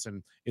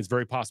Johnson. It's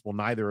very possible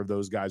neither of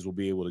those guys will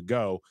be able to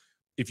go.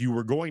 If you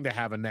were going to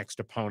have a next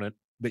opponent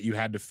that you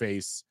had to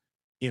face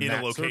in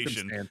that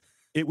location,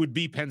 it would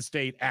be Penn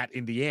State at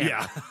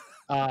Indiana.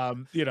 Yeah.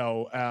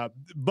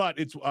 But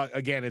it's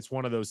again, it's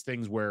one of those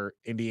things where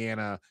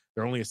Indiana,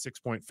 they're only a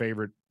 6-point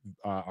favorite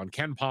on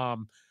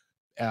KenPom.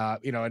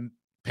 And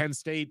Penn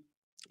State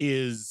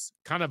is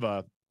kind of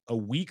a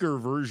weaker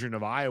version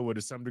of Iowa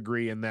to some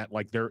degree in that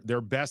like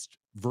their best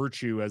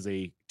virtue as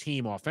a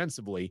team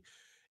offensively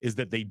is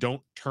that they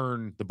don't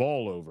turn the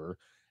ball over.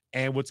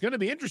 And what's going to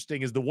be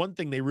interesting is the one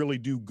thing they really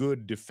do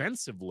good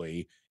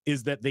defensively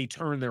is that they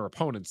turn their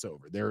opponents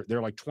over.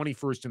 They're like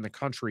 21st in the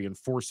country in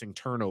forcing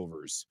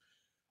turnovers.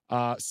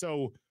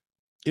 So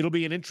it'll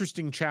be an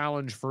interesting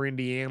challenge for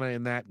Indiana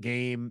in that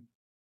game.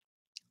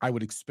 I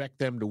would expect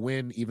them to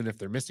win, even if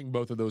they're missing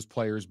both of those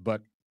players.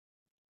 But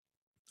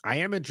I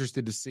am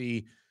interested to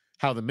see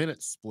how the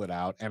minutes split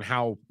out and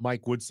how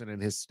Mike Woodson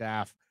and his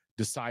staff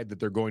decide that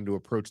they're going to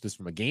approach this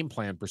from a game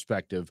plan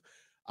perspective.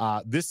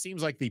 This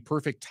seems like the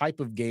perfect type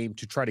of game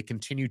to try to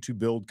continue to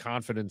build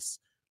confidence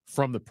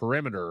from the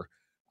perimeter.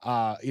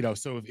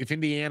 So if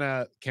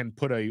Indiana can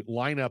put a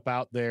lineup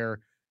out there,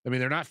 I mean,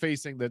 they're not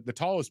facing the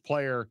tallest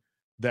player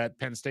that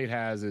Penn State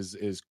has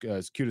is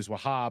Qudus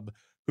Wahab,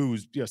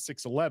 who's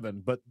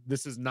 6'11", but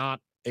this is not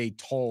a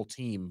tall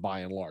team by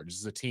and large. This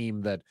is a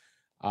team that,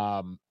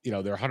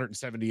 they're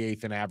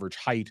 178th in average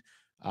height.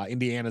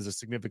 Indiana is a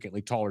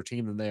significantly taller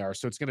team than they are.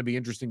 So it's going to be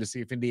interesting to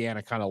see if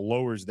Indiana kind of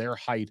lowers their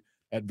height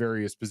at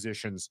various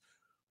positions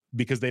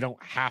because they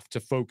don't have to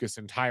focus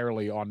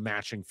entirely on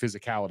matching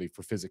physicality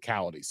for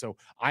physicality. So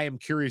I am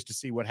curious to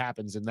see what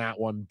happens in that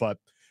one. But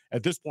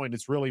at this point,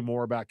 it's really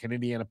more about can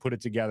Indiana put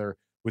it together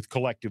with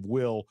collective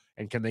will,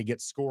 and can they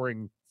get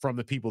scoring from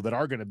the people that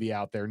are going to be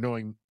out there,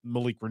 knowing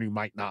Malik Renew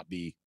might not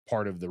be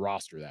part of the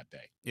roster that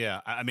day.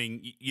 Yeah, I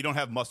mean, you don't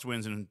have must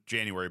wins in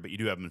January, but you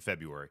do have them in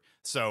February.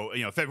 So,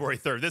 February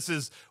 3rd, this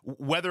is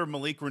whether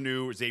Malik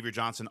Renew or Xavier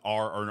Johnson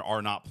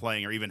are not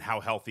playing, or even how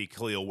healthy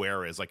Khalil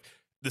Ware is. Like,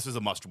 this is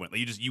a must win.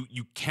 Like,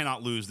 you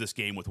cannot lose this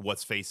game with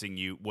what's facing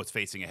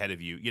ahead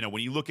of you.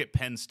 When you look at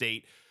Penn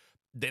State,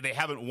 they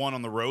haven't won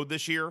on the road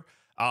this year.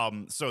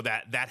 So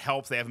that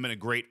helps. They haven't been a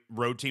great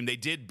road team. They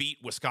did beat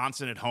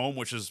Wisconsin at home,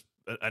 which is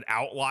an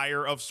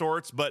outlier of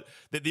sorts. But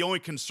the only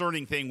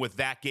concerning thing with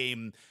that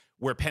game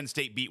where Penn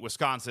State beat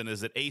Wisconsin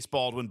is that Ace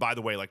Baldwin, by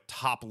the way, like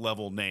top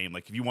level name.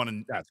 Like if you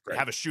want to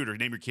have a shooter,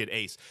 name your kid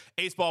Ace.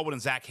 Ace Baldwin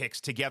and Zach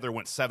Hicks together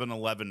went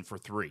 7-11 for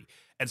 3.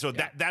 And so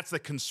that's the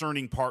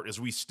concerning part,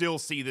 is we still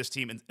see this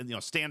team,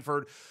 and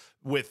Stanford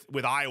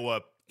with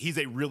Iowa, he's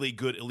a really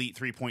good elite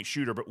 3-point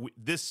shooter. But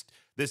this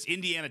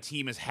Indiana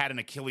team has had an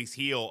Achilles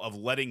heel of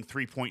letting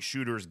 3-point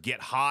shooters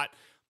get hot.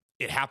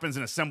 It happens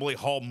in Assembly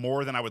Hall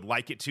more than I would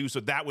like it to.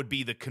 So that would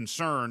be the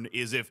concern,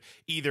 is if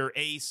either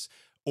Ace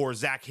or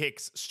Zach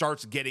Hicks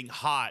starts getting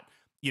hot,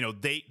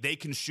 they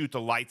can shoot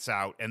the lights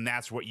out, and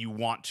that's what you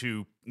want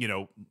to,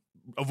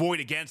 avoid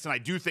against. And I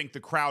do think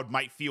the crowd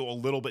might feel a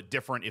little bit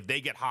different if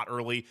they get hot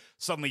early.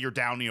 Suddenly you're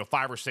down,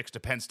 5 or 6 to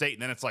Penn State,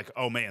 and then it's like,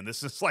 oh man,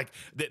 this is like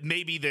that.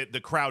 Maybe the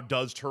crowd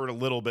does turn a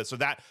little bit. So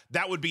that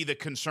would be the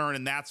concern,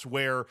 and that's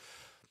where,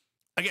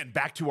 again,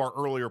 back to our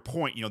earlier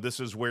point,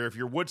 this is where if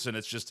you're Woodson,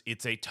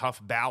 it's a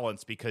tough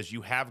balance, because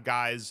you have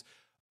guys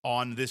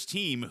on this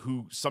team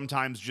who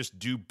sometimes just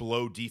do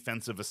blow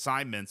defensive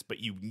assignments, but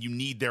you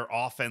need their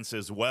offense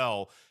as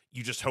well.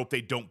 You just hope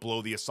they don't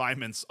blow the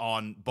assignments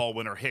on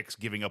Baldwin or Hicks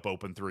giving up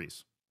open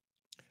threes.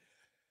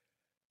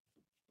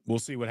 We'll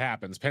see what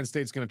happens. Penn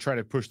State's going to try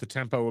to push the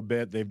tempo a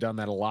bit. They've done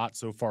that a lot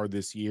so far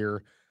this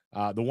year.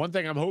 The one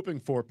thing I'm hoping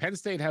for, Penn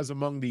State has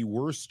among the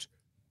worst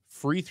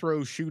free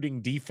throw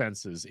shooting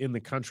defenses in the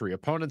country.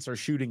 Opponents are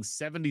shooting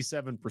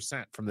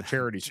 77% from the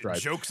charity stripe.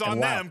 Joke's on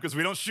them, because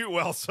we don't shoot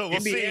well, so we'll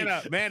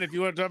Indiana, see. Man, if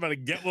you want to talk about a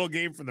get well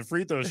game from the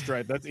free throw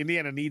stripe, that's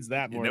Indiana needs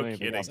that more than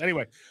anything else.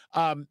 Anyway,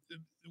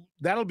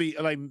 that'll be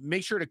like,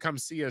 make sure to come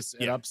see us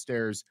at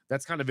Upstairs.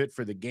 That's kind of it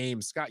for the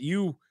game. Scott,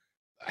 you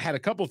had a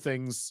couple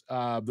things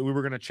that we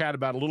were going to chat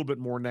about a little bit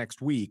more next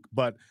week,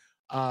 but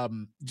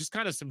just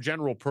kind of some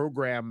general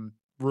program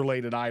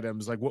related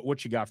items. Like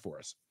what you got for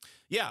us?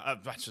 Yeah,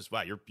 that's just,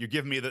 wow, you're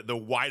giving me the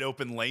wide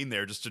open lane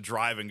there just to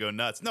drive and go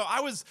nuts. No, I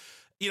was,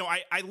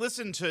 I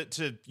listened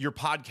to your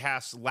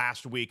podcast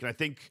last week, and I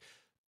think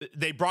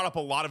they brought up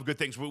a lot of good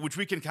things, which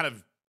we can kind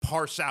of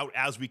parse out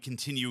as we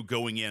continue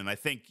going in. And I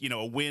think,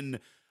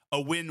 a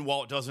win,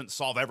 while it doesn't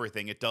solve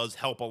everything, it does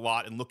help a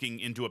lot in looking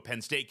into a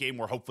Penn State game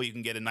where hopefully you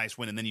can get a nice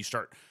win, and then you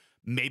start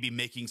maybe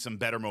making some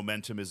better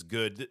momentum is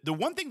good. The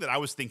one thing that I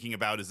was thinking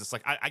about is this,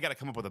 like, I got to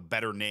come up with a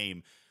better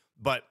name.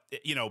 But,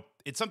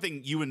 it's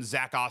something you and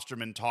Zach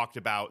Osterman talked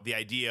about, the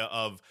idea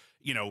of,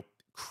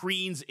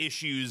 Crean's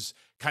issues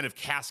kind of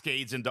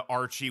cascades into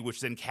Archie,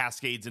 which then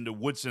cascades into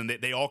Woodson.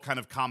 They all kind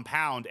of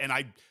compound. And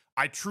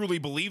I truly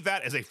believe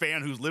that, as a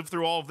fan who's lived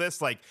through all of this.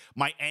 Like,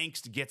 my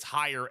angst gets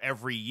higher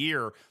every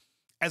year.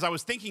 As I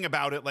was thinking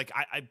about it, like,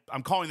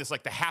 I'm calling this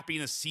like the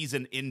happiness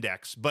season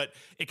index, but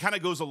it kind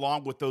of goes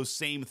along with those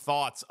same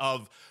thoughts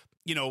of,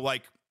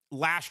 like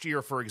last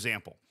year, for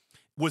example,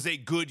 was a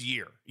good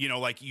year.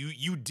 Like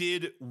you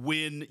did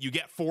win, you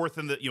get fourth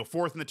in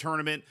the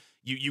tournament.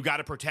 You got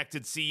a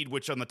protected seed,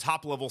 which on the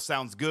top level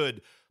sounds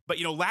good. But,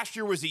 last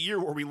year was a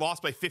year where we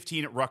lost by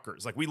 15 at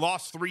Rutgers. Like, we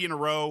lost 3 in a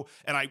row,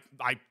 and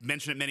I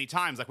mentioned it many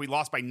times. Like, we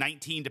lost by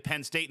 19 to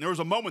Penn State, and there was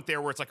a moment there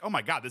where it's like, oh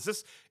my God, is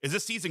this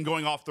season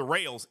going off the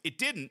rails? It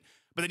didn't,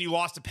 but then you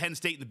lost to Penn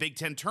State in the Big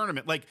Ten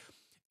tournament. Like,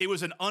 it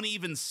was an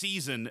uneven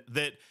season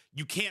that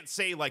you can't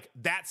say, like,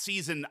 that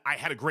season I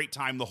had a great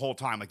time the whole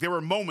time. Like, there were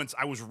moments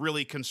I was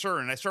really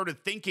concerned, and I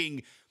started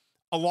thinking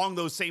along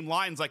those same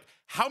lines, like,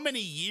 how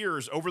many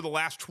years over the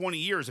last 20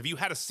 years have you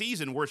had a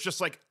season where it's just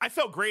like, I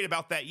felt great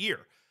about that year?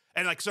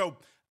 And like, so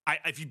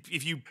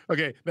if you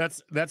okay,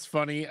 that's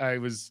funny. I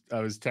was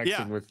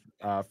texting with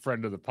a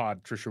friend of the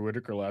pod, Trisha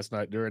Whitaker, last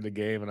night during the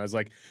game, and I was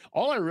like,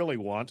 all I really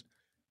want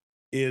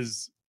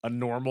is a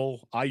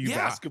normal IU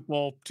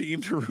basketball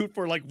team to root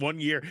for, like, 1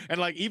 year. And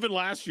like, even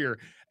last year,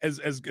 as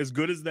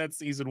good as that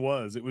season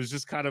was, it was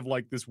just kind of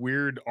like this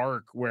weird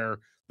arc where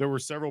there were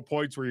several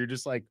points where you're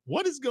just like,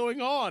 what is going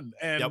on?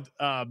 And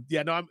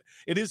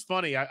it is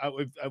funny.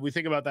 We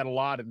think about that a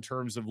lot in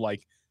terms of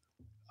like,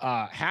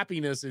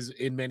 happiness is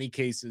in many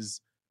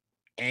cases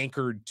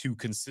anchored to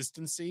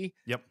consistency.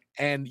 Yep.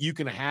 And you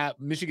can have,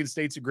 Michigan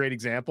State's a great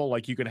example.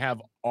 Like, you can have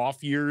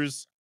off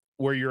years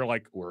where you're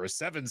like, we're a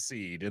 7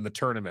 seed in the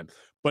tournament,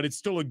 but it's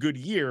still a good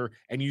year,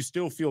 and you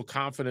still feel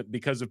confident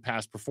because of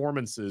past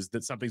performances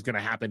that something's going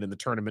to happen in the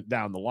tournament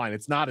down the line.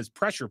 It's not as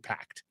pressure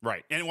packed.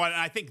 Right. And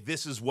I think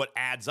this is what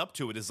adds up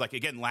to it is, like,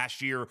 again,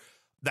 last year,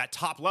 that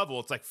top level,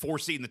 it's like 4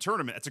 seed in the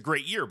tournament. It's a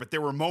great year, but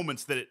there were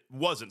moments that it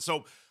wasn't.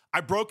 So I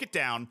broke it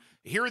down.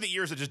 Here are the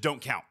years that just don't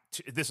count.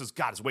 This is,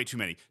 God, it's way too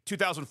many.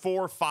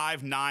 2004,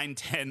 5, 9,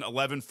 10,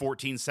 11,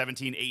 14,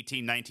 17,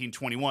 18, 19,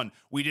 21.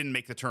 We didn't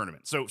make the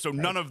tournament. So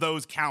none of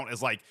those count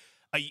as like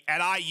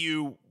At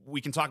IU,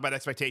 we can talk about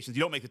expectations.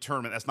 You don't make the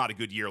tournament, that's not a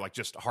good year, like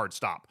just a hard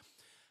stop.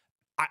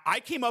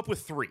 I came up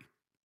with 3.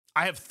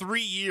 I have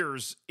 3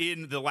 years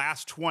in the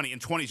last 20,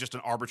 and 20 is just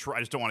an arbitrary. I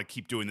just don't want to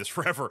keep doing this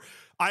forever.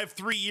 I have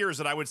 3 years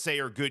that I would say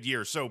are good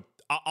years. So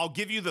I'll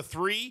give you the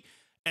 3,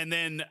 and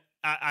then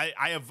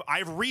I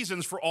have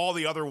reasons for all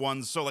the other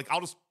ones. So like,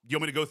 you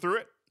want me to go through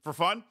it for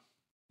fun?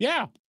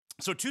 Yeah.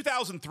 So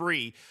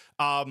 2003,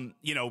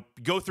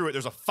 go through it.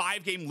 There's a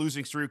 5-game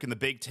losing streak in the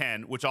Big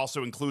Ten, which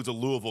also includes a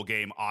Louisville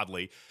game,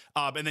 oddly.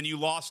 And then you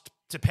lost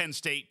to Penn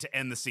State to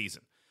end the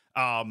season.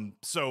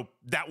 So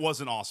that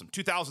wasn't awesome.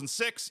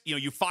 2006,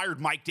 you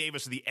fired Mike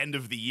Davis at the end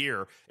of the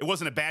year. It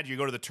wasn't a bad year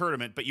to go to the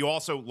tournament, but you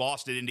also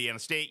lost at Indiana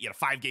State. You had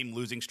a 5-game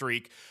losing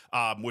streak,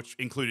 which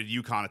included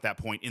UConn at that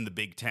point in the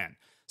Big Ten.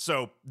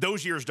 So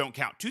those years don't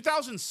count.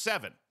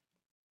 2007.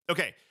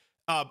 Okay.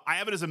 I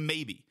have it as a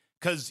maybe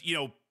because,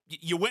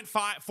 you went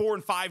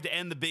 4-5 to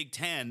end the Big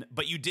Ten,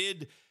 but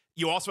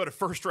you also had a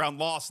first-round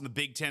loss in the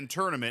Big Ten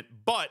tournament,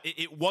 but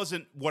it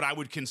wasn't what I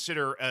would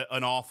consider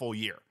an awful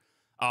year.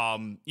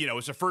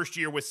 It's the first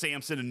year with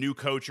Sampson, a new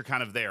coach, you're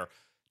kind of there.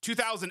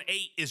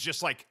 2008 is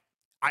just like,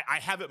 I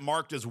have it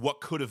marked as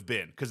what could have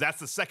been, because that's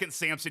the second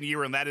Sampson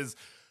year, and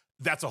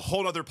that's a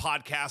whole other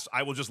podcast.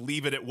 I will just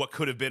leave it at what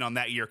could have been on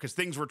that year, because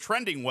things were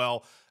trending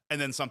well, and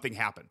then something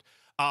happened.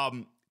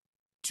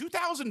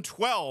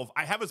 2012,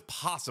 I have as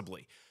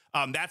possibly.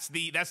 That's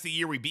the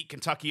year we beat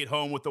Kentucky at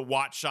home with the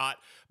Watt shot.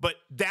 But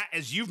that,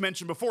 as you've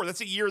mentioned before,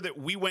 that's a year that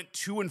we went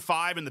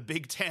 2-5 in the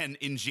Big Ten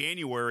in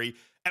January.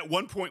 At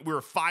one point, we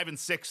were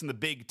 5-6 in the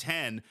Big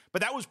Ten,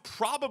 but that was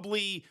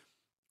probably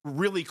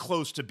really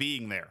close to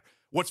being there.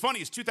 What's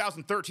funny is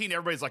 2013,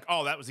 everybody's like,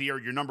 oh, that was the year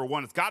you're number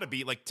one. It's got to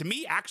be. Like, to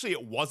me, actually,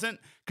 it wasn't,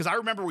 because I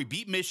remember we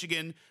beat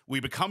Michigan, we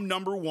become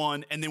number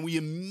one, and then we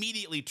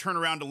immediately turn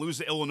around to lose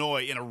to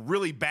Illinois in a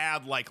really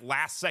bad, like,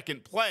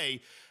 last-second play.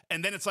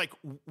 And then it's like,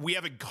 we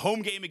have a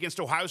home game against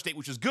Ohio State,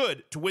 which is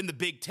good, to win the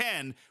Big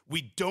Ten.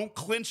 We don't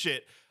clinch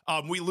it.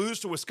 We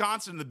lose to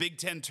Wisconsin in the Big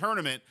Ten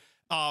tournament.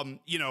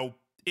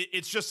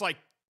 It's just like,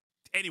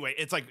 anyway,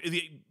 it's like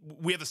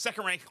we have the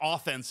second-ranked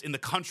offense in the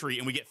country,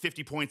 and we get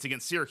 50 points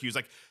against Syracuse.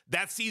 Like,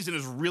 that season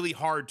is really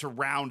hard to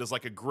round as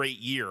like a great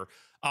year.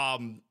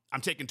 I'm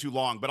taking too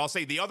long, but I'll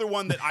say the other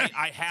one that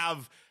I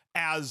have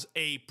as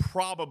a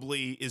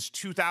probably is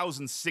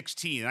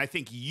 2016. And I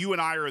think you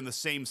and I are in the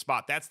same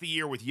spot. That's the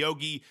year with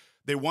Yogi.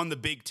 They won the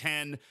Big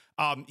Ten.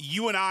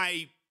 You and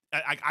I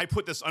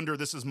put this under,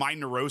 this is my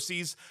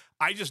neuroses.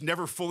 I just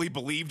never fully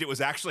believed it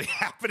was actually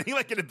happening.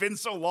 Like, it had been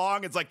so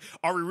long. It's like,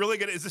 are we really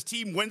is this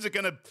team, when's it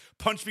going to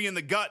punch me in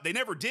the gut? They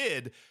never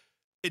did,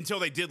 until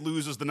they did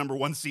lose as the number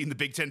 1 seed in the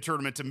Big Ten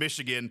tournament to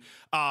Michigan.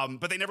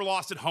 But they never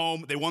lost at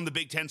home. They won the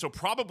Big Ten. So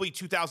probably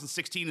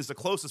 2016 is the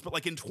closest. But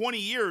like, in 20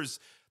 years,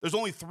 there's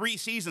only 3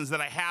 seasons that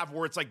I have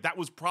where it's like, that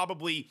was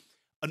probably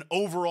an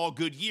overall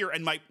good year.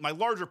 And my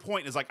larger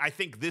point is like, I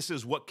think this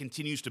is what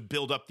continues to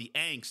build up the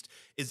angst,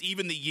 is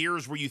even the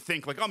years where you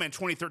think like, oh man,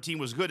 2013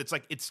 was good. It's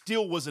like, it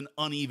still was an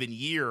uneven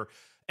year.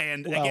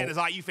 And again, as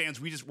IU fans,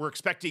 we're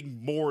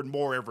expecting more and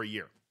more every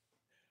year.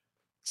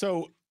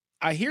 So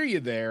I hear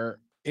you there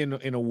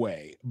in a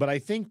way, but I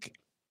think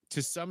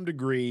to some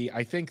degree,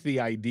 I think the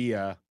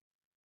idea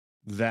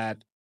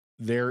that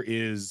there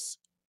is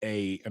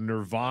a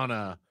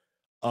nirvana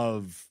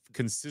of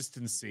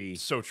consistency,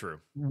 so true,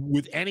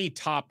 with any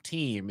top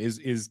team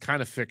is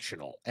kind of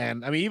fictional.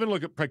 And I mean, even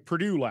look at like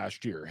Purdue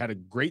last year, had a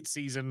great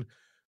season.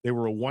 They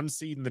were a 1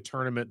 seed in the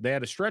tournament. They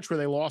had a stretch where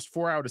they lost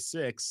 4 out of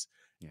 6,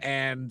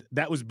 and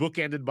that was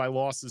bookended by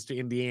losses to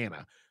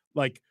Indiana.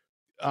 Like,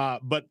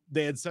 but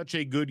they had such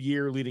a good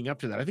year leading up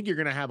to that. I think you're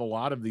going to have a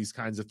lot of these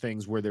kinds of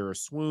things where there are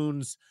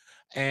swoons.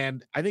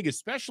 And I think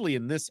especially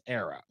in this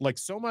era, like,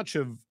 so much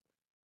of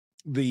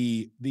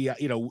we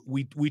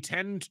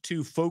tend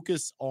to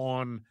focus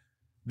on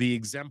the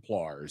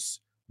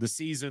exemplars, the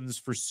seasons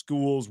for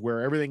schools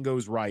where everything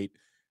goes right.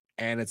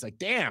 And it's like,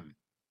 damn,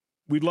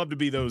 we'd love to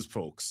be those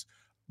folks.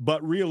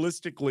 But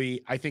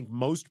realistically, I think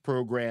most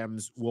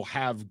programs will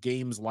have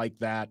games like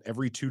that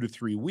every 2 to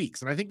 3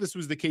 weeks. And I think this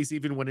was the case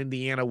even when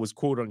Indiana was,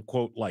 quote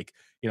unquote, like,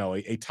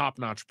 a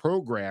top-notch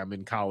program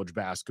in college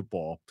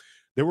basketball.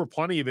 There were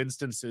plenty of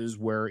instances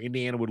where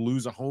Indiana would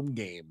lose a home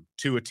game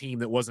to a team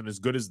that wasn't as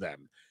good as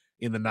them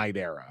in the night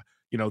era.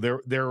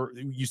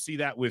 You see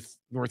that with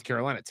North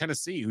Carolina.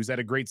 Tennessee, who's had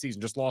a great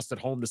season, just lost at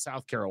home to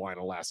South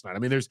Carolina last night. I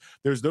mean,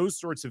 there's those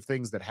sorts of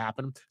things that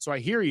happen. So I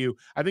hear you.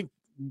 I think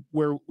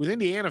where with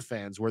Indiana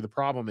fans, where the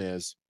problem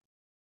is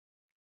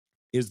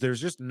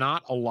there's just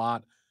not a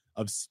lot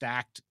of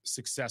stacked,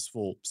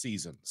 successful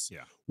seasons.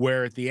 Yeah.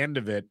 Where at the end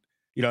of it,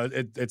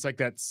 it's like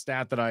that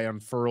stat that I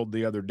unfurled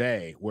the other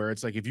day, where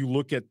it's like, if you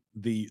look at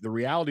the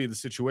reality of the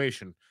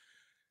situation,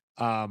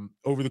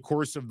 over the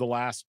course of the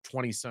last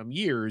 20 some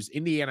years,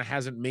 Indiana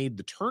hasn't made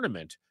the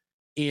tournament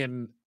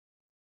in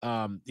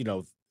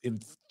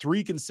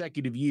 3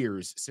 consecutive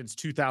years since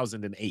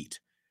 2008.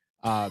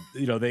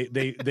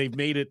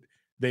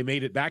 They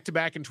made it back to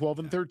back in 12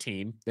 and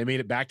 13. They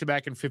made it back to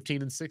back in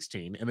 15 and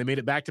 16, and they made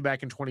it back to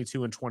back in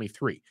 22 and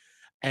 23.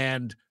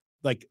 And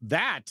like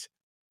that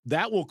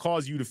that will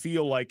cause you to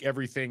feel like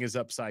everything is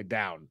upside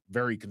down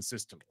very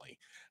consistently.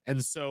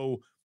 And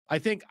so I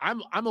think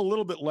I'm a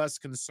little bit less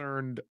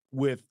concerned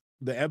with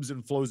the ebbs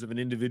and flows of an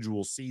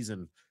individual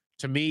season.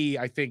 To me,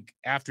 I think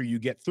after you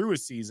get through a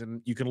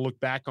season, you can look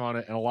back on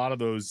it, and a lot of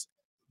those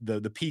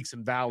the peaks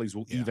and valleys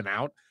will even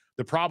out.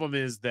 The problem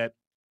is that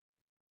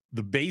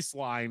the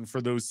baseline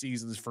for those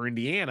seasons for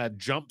Indiana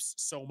jumps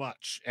so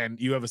much, and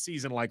you have a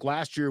season like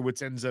last year,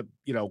 which ends up,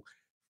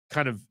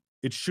 kind of,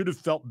 it should have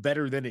felt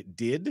better than it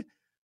did.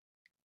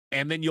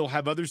 And then you'll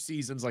have other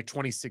seasons like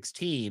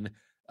 2016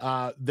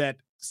 that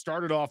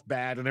started off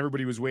bad and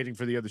everybody was waiting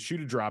for the other shoe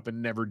to drop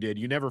and never did.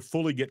 You never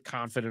fully get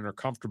confident or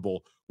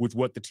comfortable with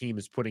what the team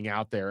is putting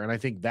out there. And I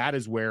think that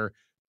is where,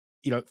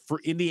 for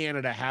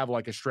Indiana to have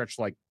like a stretch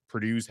like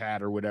Purdue's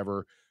had or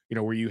whatever,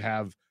 where you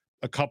have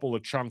a couple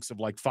of chunks of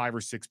like 5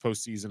 or 6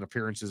 postseason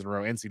appearances in a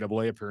row,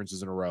 NCAA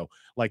appearances in a row,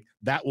 like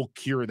that will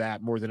cure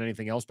that more than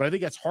anything else. But I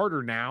think that's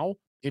harder now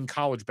in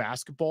college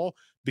basketball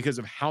because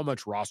of how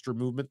much roster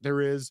movement there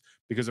is,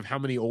 because of how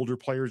many older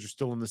players are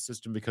still in the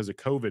system because of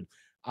COVID.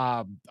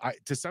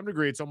 To some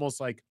degree, it's almost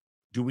like,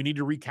 do we need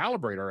to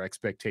recalibrate our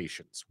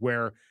expectations?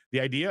 Where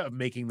the idea of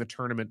making the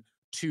tournament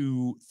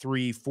 2,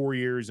 3, 4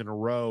 years in a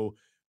row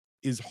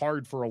is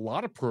hard for a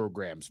lot of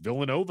programs.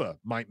 Villanova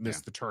might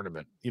miss the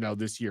tournament,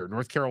 this year.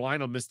 North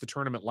Carolina missed the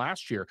tournament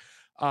last year.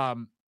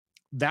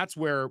 That's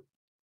where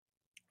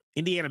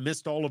Indiana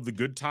missed all of the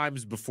good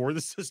times before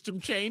the system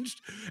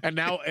changed, and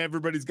now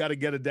everybody's got to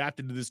get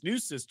adapted to this new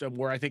system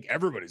where I think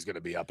everybody's going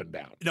to be up and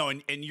down. No,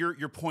 and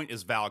your point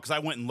is valid,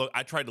 because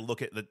I tried to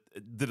look at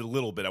did a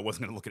little bit. I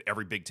wasn't going to look at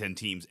every Big Ten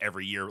teams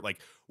every year,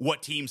 like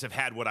what teams have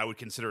had what I would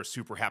consider a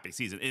super happy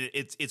season.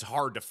 It's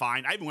hard to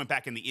find. I even went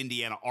back in the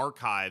Indiana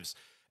archives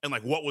and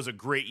like what was a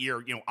great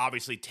year.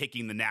 Obviously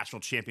taking the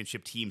national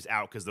championship teams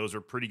out because those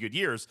are pretty good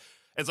years.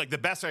 It's like the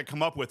best I could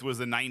come up with was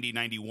the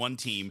 90-91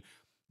 team.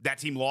 That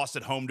team lost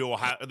at home to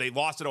Ohio. They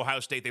lost at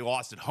Ohio State. They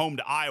lost at home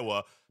to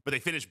Iowa, but they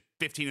finished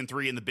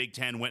 15-3 in the Big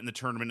Ten, went in the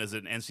tournament as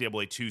an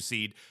NCAA 2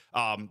 seed.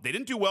 They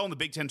didn't do well in the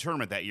Big Ten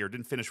tournament that year.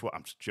 Didn't finish well.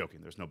 I'm just joking.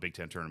 There's no Big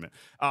Ten tournament.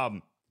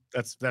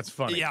 That's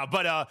funny. Yeah,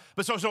 but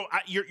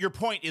your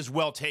point is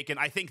well taken.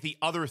 I think the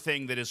other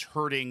thing that is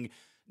hurting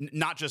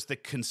not just the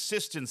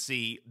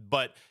consistency,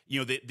 but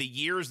the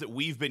years that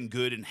we've been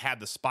good and had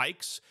the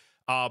spikes.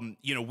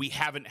 We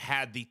haven't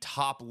had the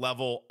top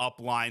level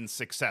upline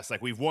success.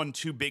 Like we've won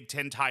 2 Big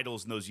Ten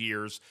titles in those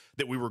years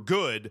that we were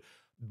good,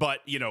 but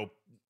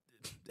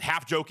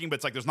half joking, but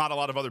it's like there's not a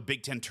lot of other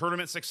Big Ten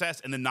tournament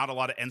success and then not a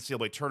lot of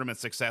NCAA tournament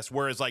success.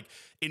 Whereas like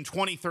in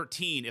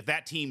 2013, if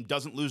that team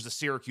doesn't lose to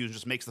Syracuse and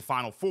just makes the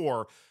Final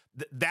Four,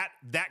 that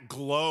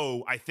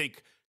glow, I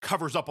think,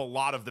 covers up a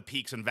lot of the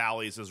peaks and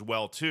valleys as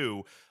well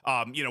too.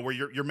 Where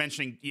you're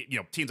mentioning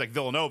teams like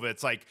Villanova,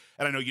 it's like,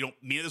 and I know you don't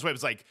mean it this way, but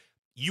it's like,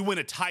 you win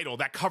a title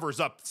that covers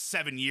up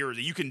 7 years.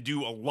 You can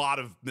do a lot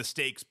of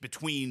mistakes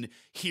between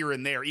here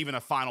and there, even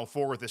a Final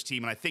Four with this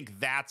team. And I think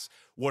that's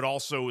what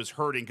also is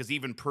hurting, because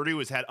even Purdue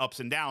has had ups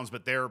and downs,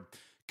 but they're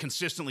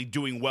consistently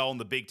doing well in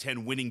the Big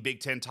Ten, winning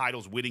Big Ten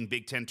titles, winning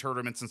Big Ten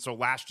tournaments. And so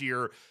last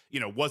year,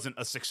 wasn't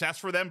a success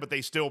for them, but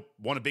they still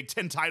won a Big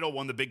Ten title,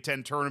 won the Big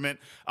Ten tournament.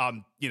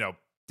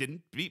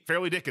 Didn't beat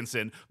Fairleigh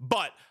Dickinson.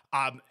 But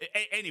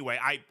anyway,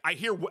 I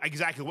hear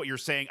exactly what you're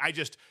saying.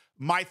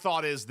 My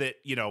thought is that,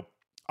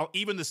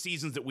 even the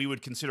seasons that we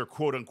would consider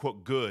quote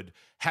unquote good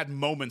had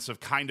moments of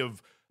kind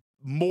of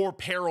more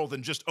peril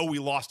than just, we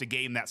lost a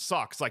game that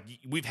sucks. Like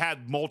we've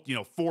had 4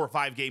 or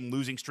 5 game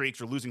losing streaks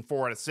or losing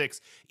 4 out of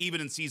 6, even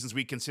in seasons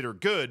we consider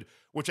good,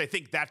 which I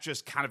think that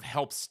just kind of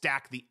helps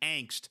stack the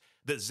angst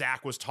that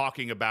Zach was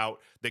talking about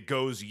that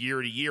goes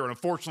year to year. And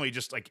unfortunately,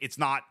 just like, it's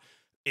not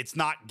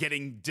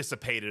getting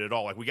dissipated at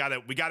all. Like we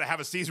gotta have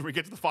a season where we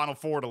get to the Final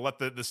Four to let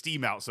the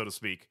steam out, so to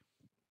speak.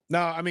 No,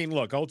 I mean,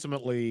 look,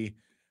 ultimately,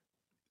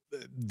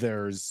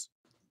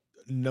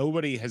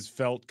 nobody has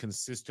felt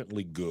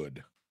consistently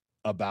good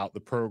about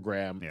the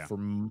program for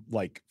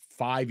like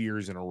 5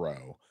 years in a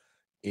row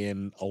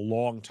in a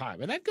long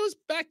time. And that goes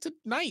back to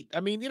Knight. I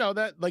mean,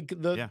 that like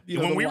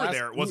when we were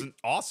there, it wasn't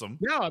awesome.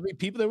 No, I mean,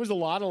 there was a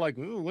lot of like,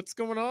 ooh, what's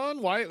going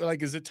on? Why?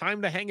 Like, is it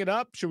time to hang it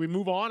up? Should we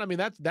move on? I mean,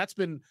 that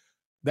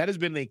has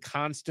been a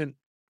constant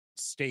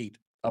state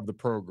of the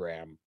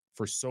program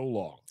for so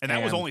long. And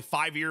that was only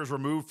 5 years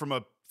removed from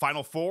a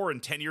Final Four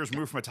and 10 years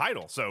removed from a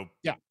title. So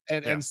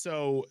and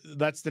so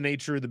that's the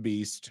nature of the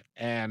beast.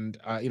 And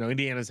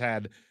Indiana's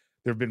there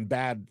have been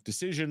bad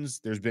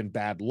decisions, there's been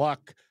bad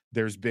luck,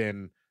 there's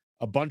been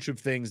a bunch of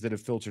things that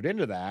have filtered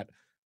into that.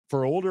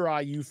 For older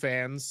IU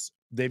fans,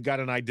 they've got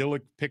an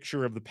idyllic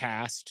picture of the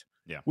past,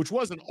 which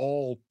wasn't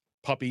all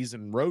puppies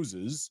and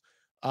roses.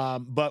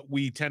 But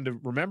we tend to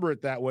remember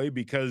it that way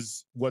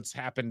because what's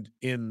happened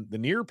in the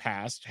near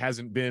past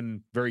hasn't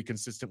been very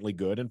consistently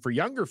good. And for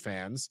younger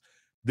fans,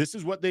 this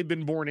is what they've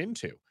been born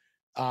into.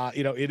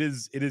 It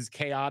is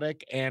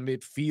chaotic, and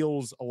it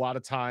feels a lot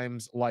of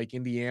times like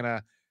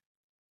Indiana,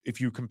 if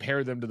you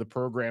compare them to the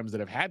programs that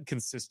have had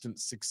consistent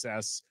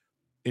success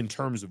in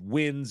terms of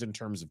wins, in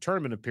terms of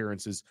tournament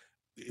appearances.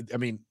 I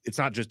mean, it's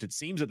not just, it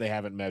seems that they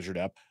haven't measured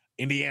up.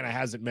 Indiana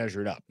hasn't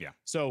measured up. Yeah.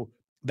 So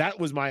that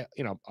was my,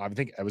 I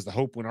think it was the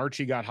hope when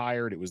Archie got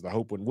hired. It was the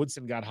hope when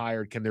Woodson got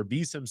hired. Can there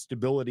be some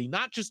stability,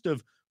 not just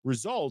of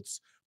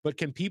results, but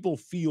can people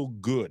feel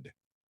good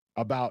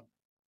about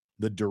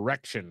the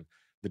direction,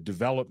 the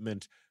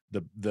development,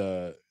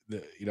 the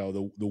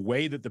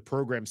way that the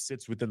program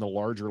sits within the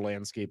larger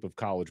landscape of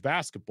college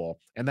basketball?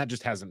 And that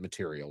just hasn't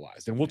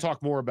materialized. And we'll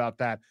talk more about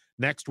that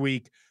next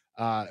week.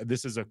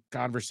 This is a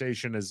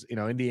conversation, as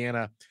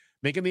Indiana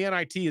making the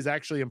NIT is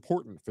actually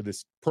important for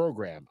this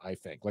program. I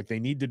think like they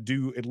need to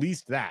do at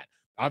least that.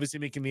 Obviously,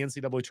 making the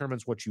NCAA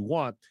tournament's what you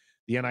want.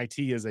 The NIT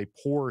is a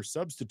poor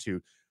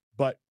substitute,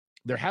 but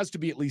there has to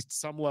be at least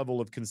some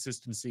level of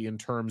consistency in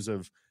terms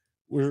of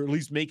we're at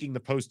least making the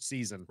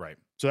postseason. Right.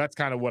 So that's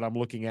kind of what I'm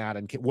looking at.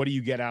 And what do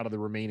you get out of the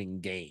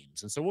remaining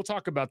games? And so we'll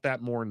talk about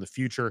that more in the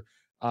future.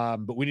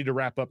 But we need to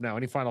wrap up now.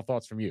 Any final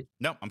thoughts from you?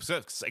 No, I'm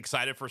so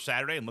excited for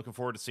Saturday and looking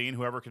forward to seeing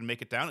whoever can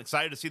make it down.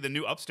 Excited to see the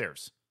new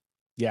upstairs.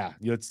 Yeah,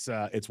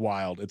 it's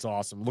wild. It's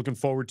awesome. Looking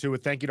forward to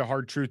it. Thank you to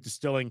Hard Truth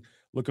Distilling.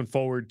 Looking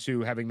forward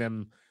to having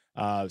them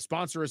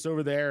sponsor us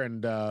over there.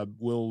 And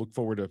we'll look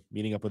forward to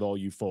meeting up with all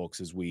you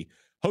folks as we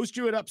host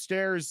you at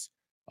Upstairs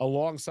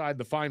alongside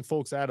the fine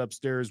folks at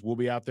Upstairs. We'll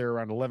be out there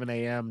around 11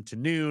 a.m. to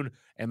noon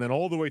and then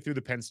all the way through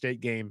the Penn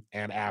State game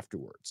and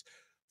afterwards.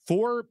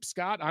 For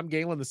Scott, I'm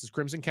Galen. This is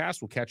Crimson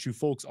Cast. We'll catch you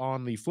folks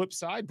on the flip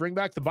side. Bring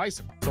back the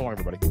Bison. So long,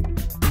 everybody.